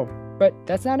on the go. But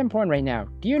that's not important right now.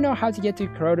 Do you know how to get to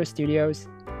Kuroda Studios?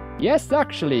 Yes,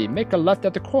 actually. Make a left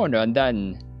at the corner and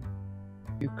then...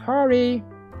 Yukari.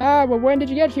 Well, when did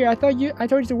you get here? I told you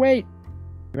to wait.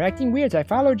 You're acting weird, so I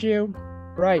followed you.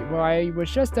 Right, well, I was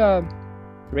just,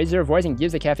 raises her voice and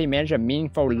gives the cafe manager a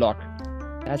meaningful look.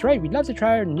 That's right, we'd love to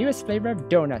try our newest flavor of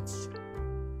donuts.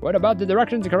 What about the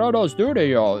directions to Kuroda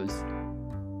Studios?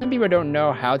 Some people don't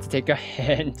know how to take a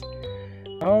hint.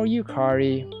 Oh,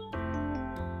 Yukari.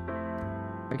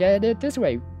 Look at it this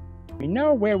way. We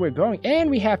know where we're going, and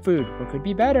we have food. What could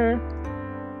be better?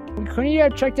 Couldn't you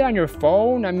have checked it on your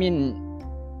phone? I mean...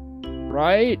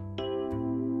 Right?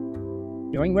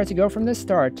 Knowing where to go from the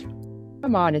start.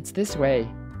 Come on, it's this way.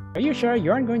 Are you sure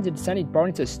you aren't going to suddenly barge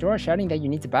into a store shouting that you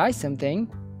need to buy something?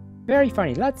 Very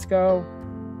funny, let's go.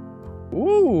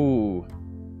 Ooh.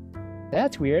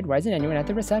 That's weird. Why isn't anyone at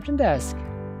the reception desk?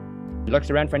 She looks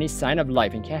around for any sign of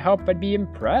life and can't help but be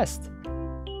impressed.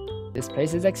 This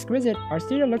place is exquisite. Our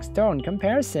studio looks dull in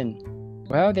comparison.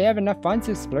 Well, they have enough funds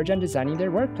to splurge on designing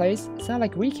their workplace. It's not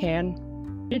like we can.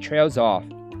 She trails off.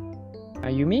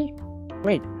 Mayumi?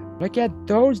 Wait, look at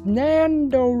those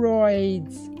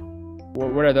Nandoroids!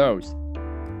 What are those?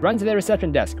 Run to the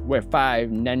reception desk, where 5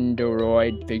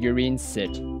 Nandoroid figurines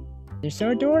sit. They're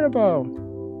so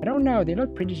adorable. I don't know, they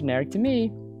look pretty generic to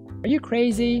me. Are you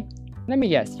crazy? Let me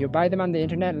guess, you'll buy them on the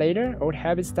internet later? Old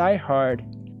habits die hard.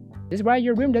 This is why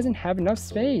your room doesn't have enough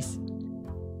space.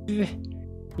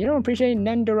 You don't appreciate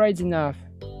Nandoroids enough.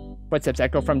 Footsteps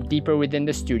echo from deeper within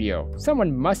the studio.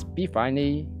 Someone must be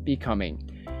finally be coming.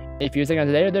 A few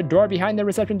seconds later, the door behind the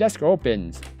reception desk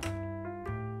opens.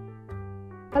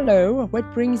 Hello,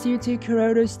 what brings you to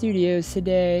Kuroda Studios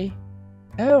today?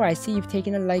 Oh, I see you've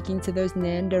taken a liking to those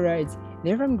Nandoroids.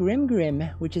 They're from Grim Grim,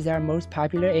 which is our most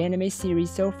popular anime series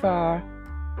so far.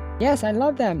 Yes, I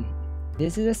love them.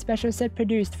 This is a special set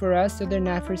produced for us, so they're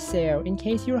not for sale, in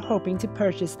case you're hoping to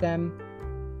purchase them.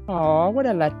 Aw, what a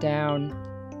letdown.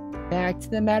 Back to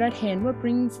the matter at hand, what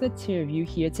brings the two of you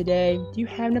here today? Do you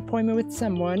have an appointment with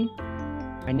someone?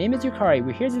 My name is Yukari.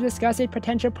 We're here to discuss a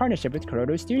potential partnership with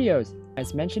Kuroda Studios.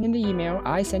 As mentioned in the email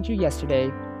I sent you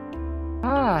yesterday.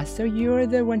 Ah, so you're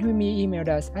the one who emailed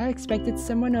us. I expected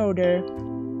someone older.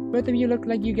 Both of you look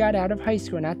like you got out of high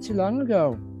school not too long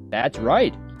ago. That's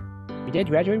right. We did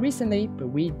graduate recently, but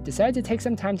we decided to take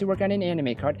some time to work on an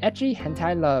anime called Ecchi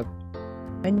Hentai Luv.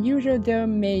 Unusual though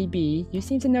may be, you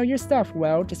seem to know your stuff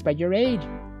well despite your age.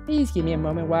 Please give me a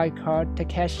moment while I call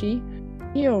Takeshi.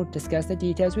 He'll discuss the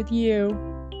details with you.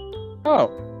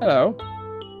 Oh, hello.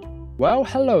 Well,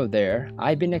 hello there.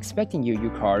 I've been expecting you,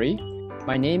 Yukari.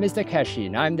 My name is Takeshi,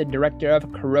 and I'm the director of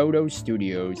Kuroda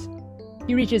Studios.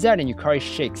 He reaches out and Yukari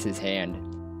shakes his hand.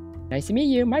 Nice to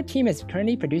meet you. My team is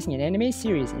currently producing an anime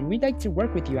series, and we'd like to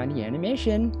work with you on the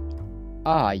animation.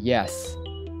 Ah, yes.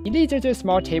 He leads her to a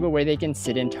small table where they can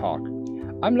sit and talk.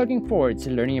 I'm looking forward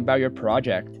to learning about your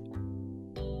project.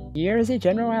 Here is a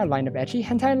general outline of Ecchi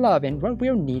Hentai Luv and what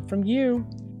we'll need from you.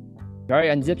 Yukari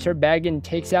unzips her bag and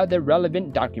takes out the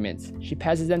relevant documents. She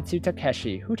passes them to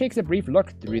Takeshi, who takes a brief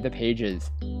look through the pages.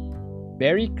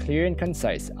 Very clear and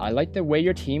concise. I like the way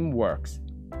your team works.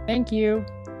 Thank you.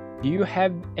 Do you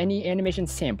have any animation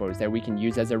samples that we can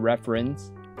use as a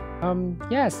reference?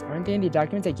 Yes. Aren't they in the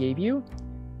documents I gave you?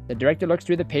 The director looks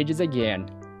through the pages again.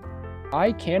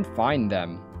 I can't find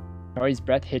them. Tori's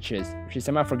breath hitches. She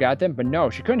somehow forgot them, but no,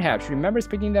 she couldn't have. She remembers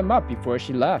picking them up before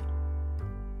she left.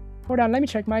 Hold on, let me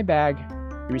check my bag.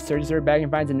 She researches her bag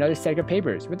and finds another stack of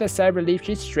papers. With a sigh of relief,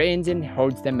 she straightens and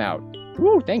holds them out.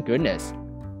 Woo, thank goodness.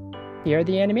 Here are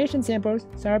the animation samples.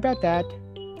 Sorry about that.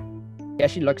 Yeah,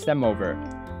 she looks them over.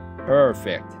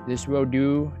 Perfect. This will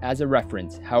do as a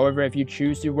reference. However, if you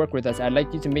choose to work with us, I'd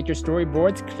like you to make your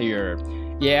storyboards clearer.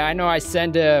 Yeah, I know I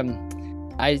sent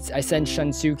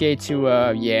Shunsuke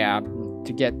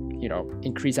to get,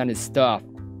 increase on his stuff.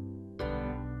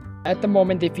 At the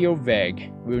moment, they feel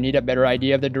vague. We'll need a better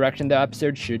idea of the direction the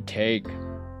episode should take.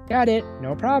 Got it.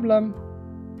 No problem.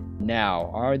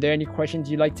 Now, are there any questions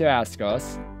you'd like to ask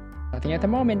us? Nothing at the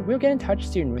moment. We'll get in touch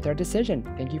soon with our decision.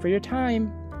 Thank you for your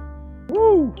time.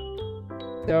 Woo!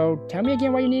 So, tell me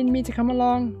again why you needed me to come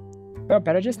along. Felt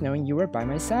better just knowing you were by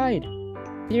my side.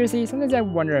 Seriously, sometimes I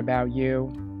wonder about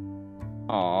you.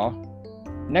 Aww.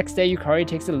 Next day, Yukari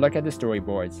takes a look at the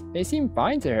storyboards. They seem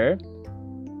fine to her.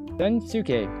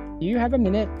 Shunsuke, do you have a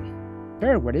minute?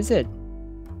 Sure, what is it?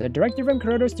 The director from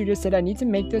Kuroda Studios said I need to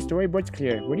make the storyboards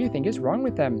clear. What do you think is wrong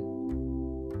with them?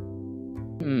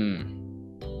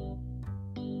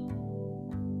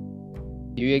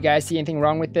 Do you guys see anything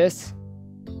wrong with this?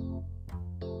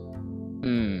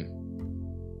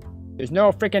 There's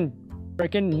no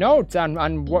freaking notes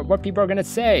on what people are gonna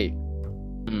say.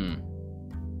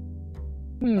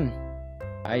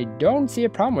 I don't see a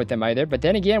problem with them either, but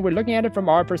then again, we're looking at it from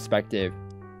our perspective.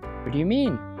 What do you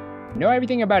mean? We know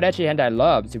everything about Ecchi Hentai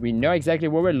Luv, so we know exactly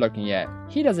what we're looking at.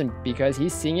 He doesn't because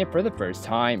he's seeing it for the first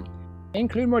time.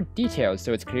 Include more details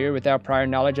so it's clear without prior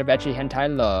knowledge of Ecchi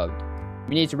Hentai Luv.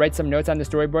 We need to write some notes on the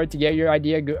storyboard to get your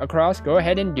idea across. Go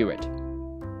ahead and do it.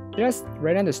 Just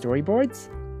write on the storyboards?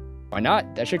 Why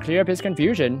not? That should clear up his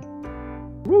confusion.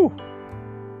 Woo!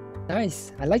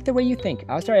 Nice. I like the way you think.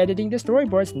 I'll start editing the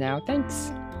storyboards now.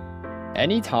 Thanks.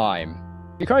 Anytime.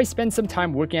 Yukari spends some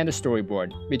time working on the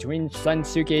storyboard. Between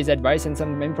Shunsuke's advice and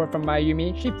some input from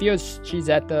Mayumi, she feels she's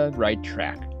at the right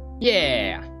track.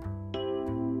 Yeah!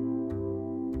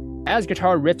 As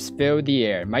guitar riffs fill the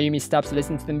air, Mayumi stops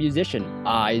listening to the musician,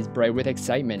 eyes bright with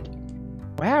excitement.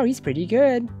 Wow, he's pretty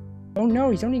good. Oh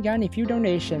no, he's only gotten a few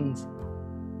donations.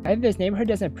 Either this neighborhood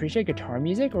doesn't appreciate guitar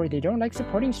music or they don't like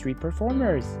supporting street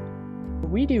performers. But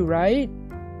we do, right?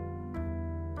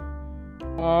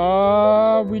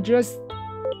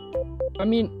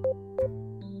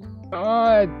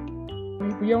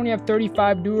 We only have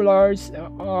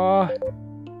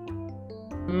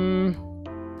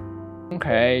 $35.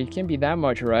 Okay, can't be that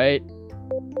much, right?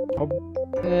 But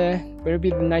it'd be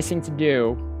the nice thing to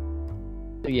do.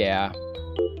 So yeah.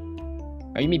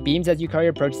 Mayumi beams as Yukari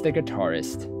approaches the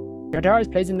guitarist. The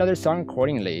guitarist plays another song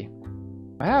accordingly.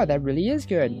 Wow, that really is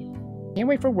good. Can't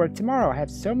wait for work tomorrow. I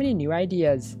have so many new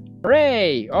ideas.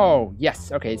 Hooray! Oh,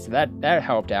 yes. Okay, so that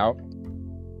helped out.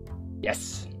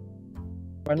 Yes.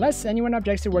 But unless anyone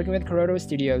objects to working with Kuroda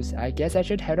Studios, I guess I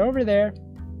should head over there.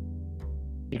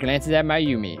 He glances at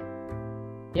Mayumi.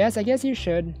 Yes, I guess you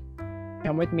should.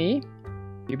 Come with me.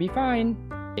 You'll be fine.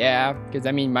 Yeah, because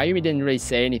Mayumi didn't really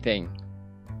say anything.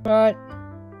 But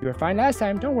you were fine last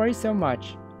time, don't worry so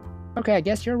much. Okay, I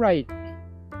guess you're right.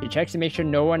 She checks to make sure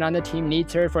no one on the team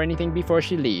needs her for anything before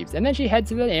she leaves, and then she heads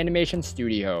to the animation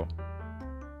studio.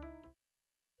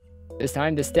 This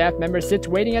time, the staff member sits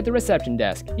waiting at the reception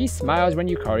desk. He smiles when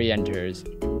Yukari enters.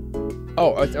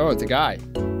 Oh, it's a guy.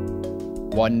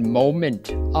 One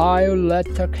moment. I'll let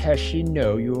Takeshi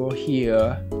know you're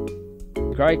here.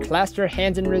 Yukari clasps her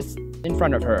hands in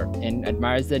front of her and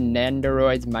admires the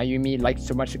nandoroids Mayumi likes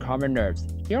so much to calm her nerves.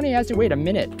 She only has to wait a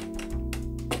minute.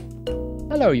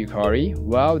 Hello, Yukari.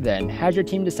 Well then, has your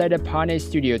team decided upon a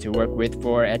studio to work with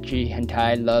for Ecchi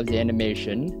Hentai Luv's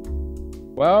animation?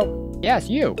 Well, yes,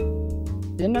 you.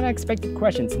 It's an unexpected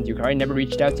question since Yukari never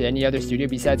reached out to any other studio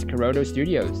besides Kuroda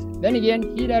Studios. Then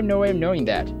again, he'd have no way of knowing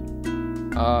that.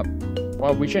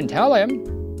 Well, we shouldn't tell him,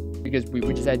 because we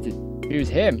decided to choose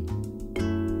him.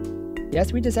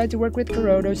 Yes, we decided to work with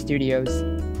Kuroda Studios.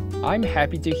 I'm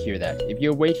happy to hear that. If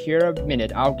you'll wait here a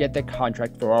minute, I'll get the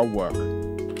contract for our work.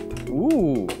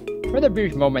 Ooh. For the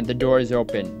brief moment, the door is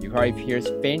open. Yukari hears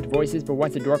faint voices, but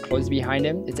once the door closes behind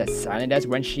him, it's as silent as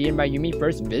when she and Mayumi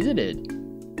first visited.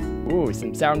 Ooh,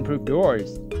 some soundproof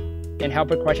doors. Can't help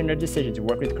but question her decision to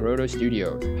work with Kuroda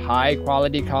Studios. High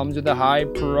quality comes with a high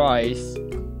price.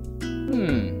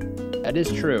 That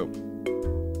is true.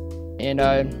 And,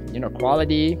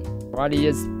 quality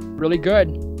is really good.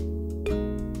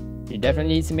 She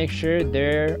definitely needs to make sure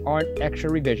there aren't extra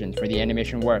revisions for the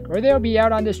animation work, or they'll be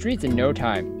out on the streets in no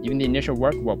time. Even the initial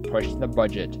work will push the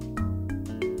budget.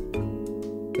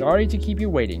 Sorry to keep you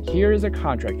waiting. Here is a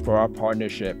contract for our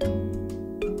partnership.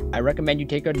 I recommend you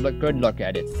take a good look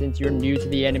at it. Since you're new to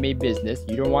the anime business,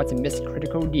 you don't want to miss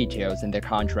critical details in the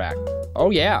contract. Oh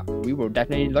yeah, we will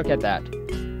definitely look at that.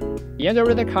 He hands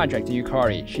over the contract to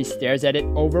Yukari. She stares at it,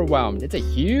 overwhelmed. It's a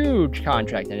huge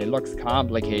contract and it looks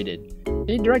complicated.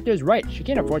 The director is right. She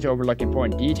can't afford to overlook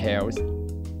important details.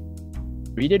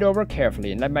 Read it over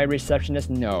carefully and let my receptionist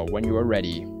know when you are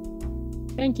ready.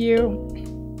 Thank you.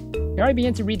 Yukari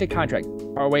begins to read the contract.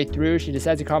 Partway through, she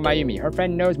decides to call Mayumi. Her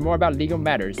friend knows more about legal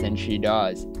matters than she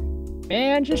does.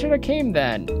 Man, she should have came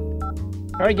then.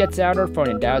 Yukari gets out her phone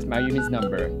and dials Mayumi's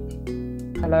number.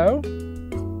 Hello?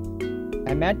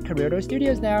 I'm at Kurodo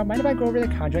Studios now. Mind if I go over the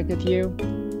contract with you?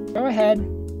 Go ahead.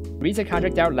 Reads the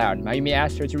contract out loud. Mayumi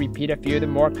asks her to repeat a few of the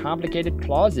more complicated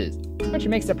clauses, which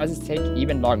makes the process take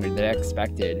even longer than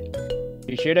expected.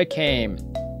 She should have came.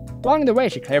 Along the way,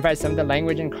 she clarifies some of the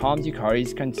language and calms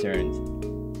Yukari's concerns.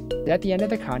 Is that the end of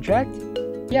the contract?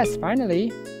 Yes, finally.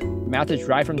 Her mouth is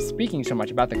dry from speaking so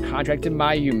much about the contract to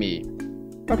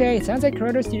Mayumi. Okay, it sounds like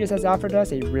Kurodo Studios has offered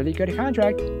us a really good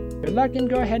contract. Good luck and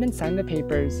go ahead and sign the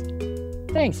papers.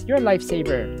 Thanks, you're a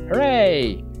lifesaver.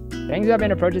 Hooray! She hangs up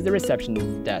and approaches the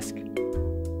reception desk.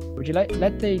 Would you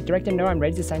let the director know I'm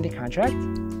ready to sign the contract?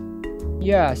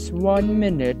 Yes, 1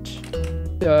 minute.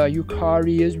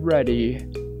 Yukari is ready.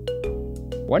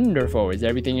 Wonderful. Is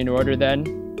everything in order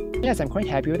then? Yes, I'm quite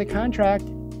happy with the contract.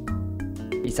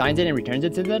 He signs it and returns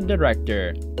it to the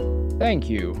director. Thank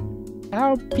you.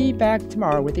 I'll be back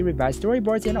tomorrow with the revised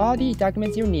storyboards and all the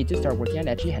documents you'll need to start working on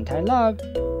Ecchi Hentai Luv.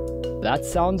 That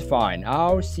sounds fine.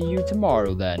 I'll see you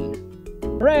tomorrow then.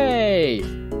 Hooray!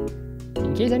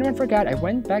 In case anyone forgot, I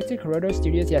went back to Kurodo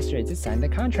Studios yesterday to sign the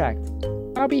contract.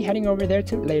 I'll be heading over there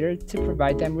later to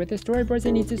provide them with the storyboards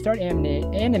they need to start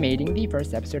animating the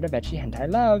first episode of Ecchi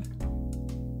Hentai Luv.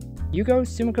 Yuko,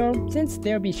 Sumiko, since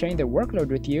they'll be sharing the workload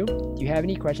with you, do you have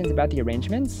any questions about the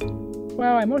arrangements?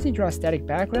 Well, I mostly draw static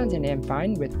backgrounds and am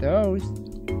fine with those.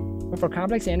 But for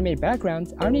complex animated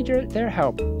backgrounds, I'll need their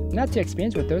help. I'm not too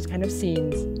experienced with those kind of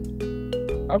scenes.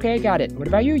 Okay, got it. What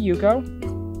about you, Yuko?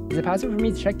 Is it possible for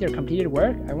me to check their completed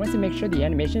work? I want to make sure the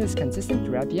animation is consistent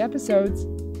throughout the episodes.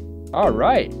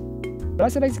 Alright. I'd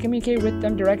also like to communicate with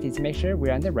them directly to make sure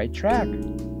we're on the right track.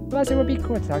 Plus, it would be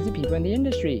cool to talk to people in the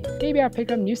industry. Maybe I'll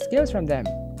pick up new skills from them.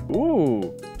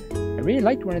 Ooh. I really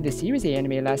liked one of the series they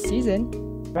animated last season.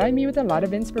 Provided me with a lot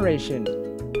of inspiration.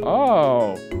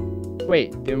 Oh.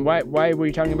 Wait, then why were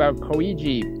you talking about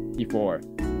Koigi before?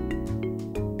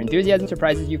 Her enthusiasm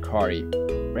surprises Yukari.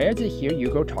 Rare to hear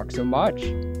Yuko talk so much.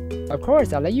 Of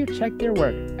course, I'll let you check their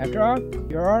work. After all,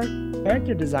 you're our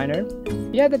character designer.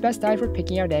 You have the best eye for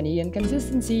picking out any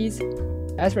inconsistencies.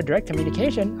 As for direct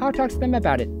communication, I'll talk to them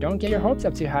about it. Don't get your hopes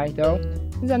up too high, though,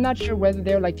 since I'm not sure whether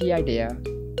they'll like the idea.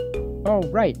 Oh,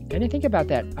 right. I didn't think about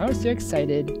that. I was too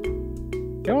excited.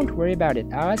 Don't worry about it.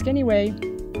 I'll ask anyway.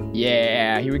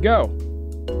 Yeah, here we go.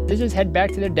 Sisters head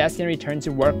back to their desk and return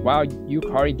to work while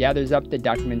Yukari gathers up the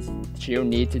documents she'll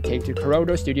need to take to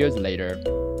Kurodo Studios later.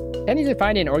 Tending to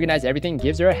find and organize everything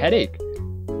gives her a headache.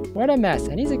 What a mess.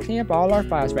 I need to clean up all our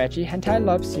files for Ecchi Hentai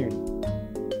Luv soon.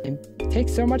 It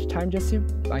takes so much time just to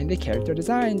find the character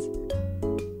designs.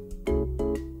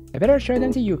 I better show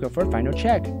them to Yuko for a final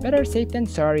check. Better safe than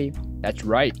sorry. That's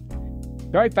right.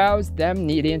 Yukari files them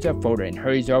neatly into a folder and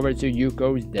hurries over to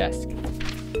Yuko's desk.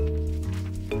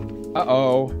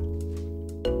 Uh-oh.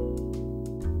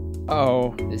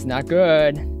 Uh-oh, it's not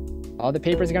good. All the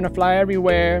papers are gonna fly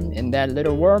everywhere, and that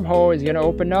little wormhole is gonna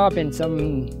open up and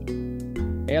some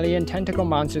alien tentacle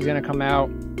monster is gonna come out.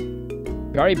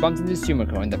 Yukari bumps into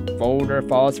Sumiko and the folder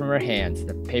falls from her hands.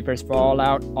 The papers fall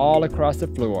out all across the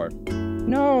floor.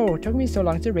 No, it took me so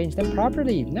long to arrange them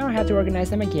properly. Now I have to organize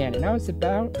them again, and I was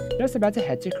just about to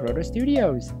head to Kurodo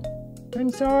Studios. I'm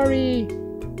sorry.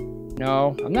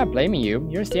 No, I'm not blaming you.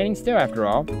 You're standing still after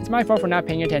all. It's my fault for not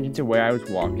paying attention to where I was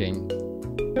walking.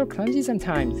 So clumsy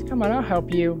sometimes. Come on, I'll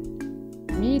help you.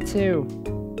 Me too.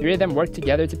 The three of them work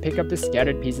together to pick up the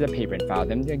scattered pieces of paper and file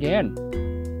them again.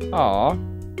 Aww.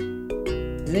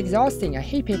 This is exhausting. I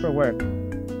hate paperwork.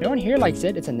 No one here likes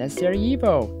it. It's a necessary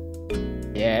evil.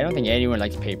 Yeah, I don't think anyone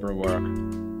likes paperwork.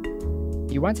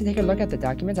 You want to take a look at the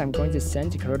documents I'm going to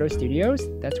send to Kurodo Studios?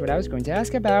 That's what I was going to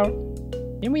ask about.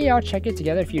 Didn't we all check it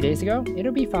together a few days ago?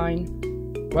 It'll be fine.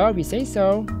 Well, if you say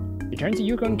so. She turns to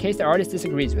Yuko in case the artist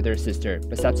disagrees with her sister,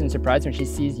 but stops in surprise when she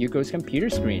sees Yuko's computer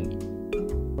screen.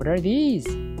 What are these?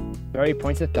 Yukari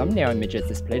points to thumbnail images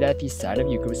displayed at the side of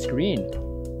Yuko's screen.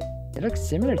 They look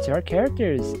similar to our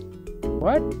characters.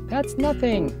 What? That's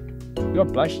nothing. Your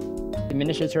blush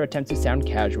diminishes her attempt to sound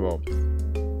casual.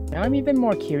 Now I'm even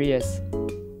more curious.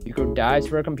 Yuko dives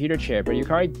for a computer chair, but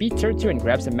Yukari beats her to and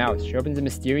grabs a mouse. She opens the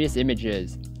mysterious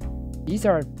images. These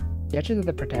are sketches of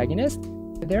the protagonist?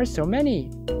 But there are so many.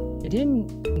 I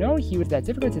didn't know he was that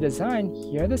difficult to design.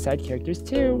 Here are the side characters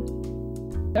too.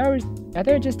 I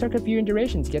thought it just took a few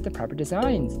iterations to get the proper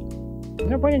designs. There's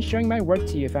no point in showing my work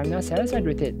to you if I'm not satisfied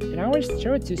with it, and I always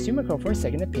show it to Sumiko for a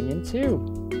second opinion too.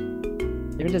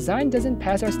 If a design doesn't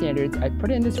pass our standards, I put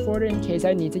it in this folder in case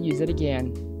I need to use it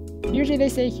again. Usually they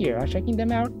stay here. I'm checking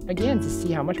them out again to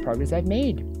see how much progress I've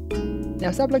made.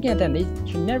 Now stop looking at them. They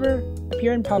should never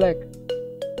appear in public.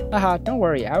 Haha, don't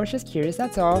worry. I was just curious,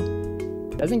 that's all.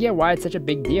 Doesn't get why it's such a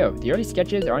big deal. The early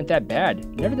sketches aren't that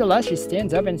bad. Nevertheless, she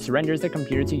stands up and surrenders the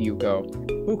computer to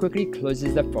Yuko, who quickly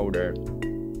closes the folder.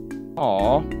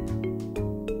 Aww.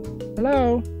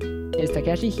 Hello. Is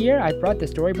Takeshi here? I brought the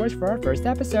storyboards for our first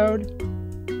episode.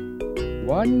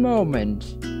 One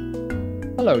moment.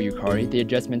 Hello, Yukari. The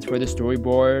adjustments for the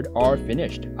storyboard are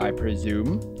finished, I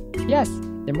presume? Yes.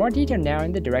 They're more detailed now,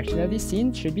 and the direction of these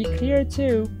scenes should be clearer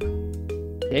too.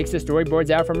 Takes the storyboards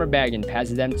out from her bag and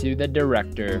passes them to the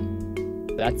director.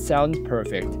 That sounds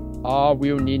perfect. All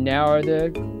we'll need now are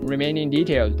the remaining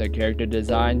details, the character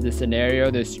designs, the scenario,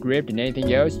 the script, and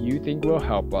anything else you think will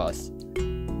help us.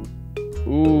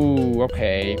 Ooh,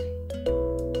 okay.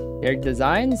 Character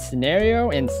design, scenario,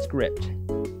 and script.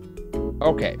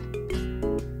 Okay.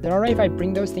 Is it alright if I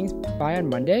bring those things by on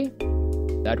Monday?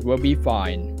 That will be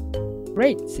fine.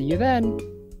 Great, see you then.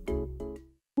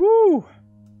 Woo!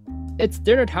 It's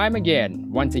dinner time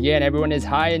again. Once again, everyone is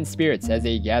high in spirits as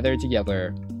they gather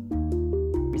together.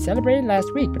 We celebrated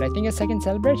last week, but I think a second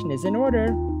celebration is in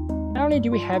order. Not only do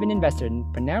we have an investor,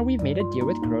 but now we've made a deal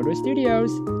with Kuroda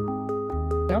Studios.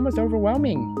 It's almost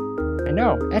overwhelming. I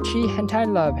know, Ecchi Hentai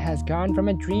Luv has gone from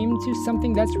a dream to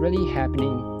something that's really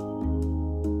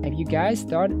happening. Have you guys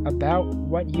thought about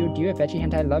what you'd do if Ecchi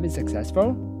Hentai Luv is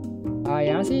successful? I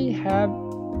honestly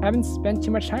haven't spent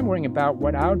too much time worrying about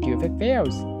what I'll do if it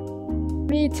fails.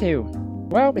 Me too.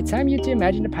 Well, it's time you to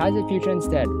imagine a positive future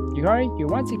instead. Yukari, you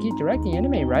want to keep directing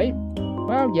anime, right?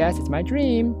 Well, yes, it's my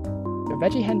dream. If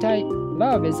Ecchi Hentai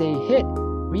Luv is a hit,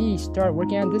 we start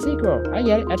working on the sequel. I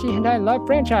get it, Ecchi Hentai Luv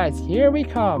franchise. Here we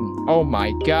come. Oh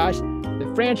my gosh,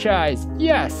 the franchise,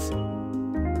 yes!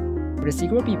 Would a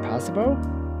sequel be possible?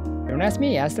 Don't ask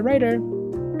me, ask the writer.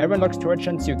 Everyone looks toward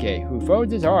Shunsuke, who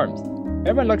folds his arms.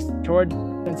 Everyone looks toward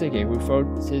Shunsuke, who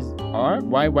folds his arm?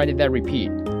 Why did that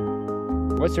repeat?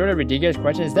 What sort of ridiculous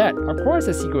question is that? Of course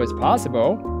a sequel is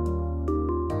possible.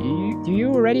 Do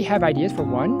you already have ideas for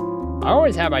one? I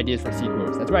always have ideas for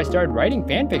sequels. That's why I started writing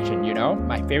fanfiction, you know?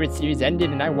 My favorite series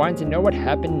ended and I wanted to know what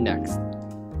happened next.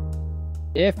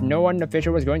 If no one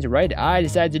official was going to write it, I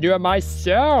decided to do it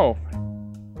myself.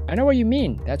 I know what you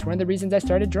mean. That's one of the reasons I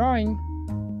started drawing.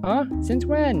 Huh? Since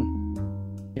when?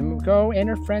 Yumiko and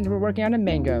her friends were working on a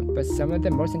manga, but some of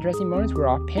the most interesting moments were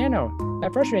off panel.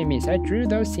 That frustrated me, so I drew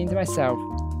those scenes myself.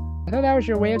 I thought that was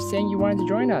your way of saying you wanted to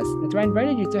join us. That's why I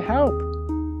invited you to help.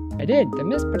 I did. The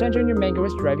missed potential in your manga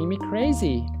was driving me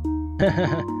crazy.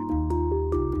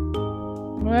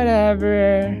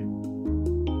 Whatever.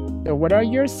 So what are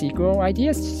your sequel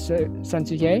ideas,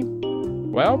 Shunsuke?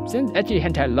 Well, since Ecchi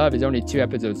Hentai Luv is only 2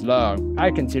 episodes long,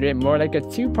 I consider it more like a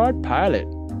 2-part pilot.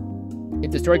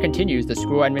 If the story continues, the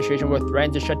school administration will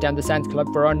threaten to shut down the science club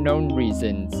for unknown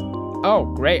reasons. Oh,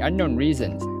 great, unknown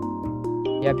reasons.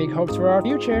 You have big hopes for our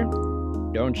future.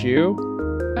 Don't you?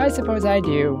 I suppose I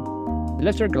do.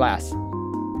 Lift her glass.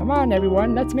 Come on,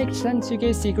 everyone, let's make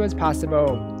Shunsuke's sequel as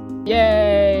possible.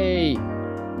 Yay!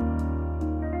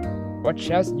 What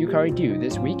shall Yukari do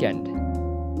this weekend?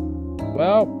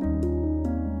 Well,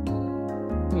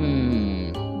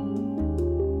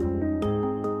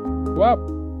 well,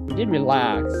 we did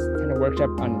relax. Kind of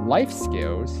workshop on life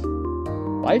skills.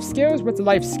 Life skills? What's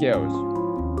life skills?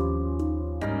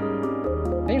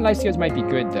 I think life skills might be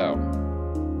good though.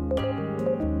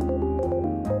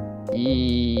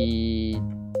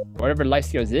 Whatever life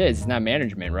skills is, it's not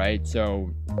management, right? So,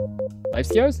 life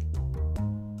skills?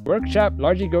 Workshop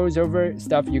largely goes over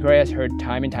stuff Yukari has heard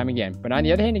time and time again, but on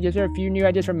the other hand, it gives her a few new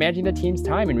ideas for managing the team's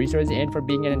time and resources and for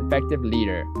being an effective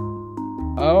leader.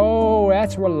 Oh,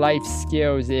 that's what life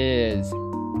skills is.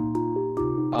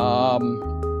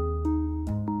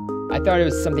 I thought it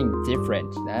was something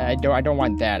different. I don't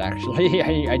want that actually.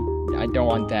 I don't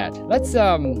want that. Let's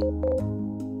spend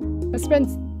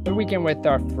the weekend with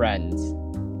our friends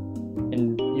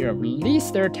and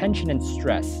release their tension and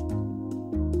stress.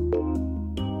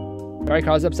 Yukari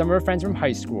calls up some of her friends from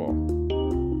high school.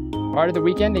 Part of the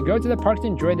weekend, they go to the park to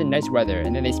enjoy the nice weather,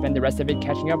 and then they spend the rest of it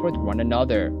catching up with one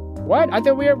another. What? I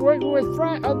thought we were working with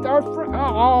friends. Our friends.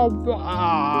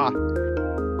 Not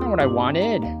what I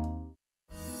wanted.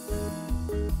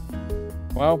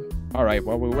 Well, alright,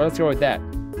 well, let's go with that.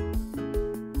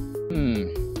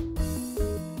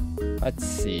 Let's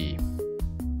see.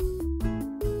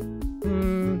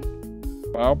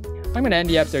 Well, I'm gonna end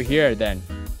the episode here then.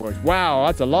 Wow,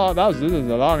 this is a long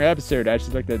episode. I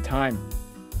just looked at the time.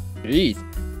 Jeez.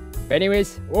 But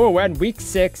anyways, we're in week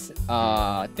 6.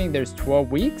 I think there's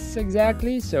 12 weeks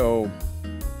exactly, so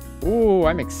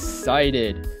I'm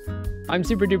excited. I'm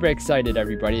super duper excited,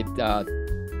 everybody,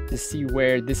 to see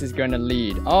where this is gonna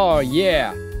lead. Oh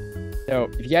yeah. So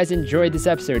if you guys enjoyed this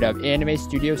episode of Anime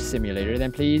Studio Simulator,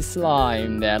 then please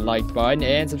slime that like button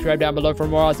and subscribe down below for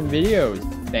more awesome videos.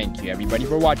 Thank you everybody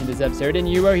for watching this episode,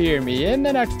 and you will hear me in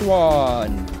the next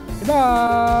one.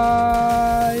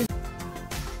 Goodbye!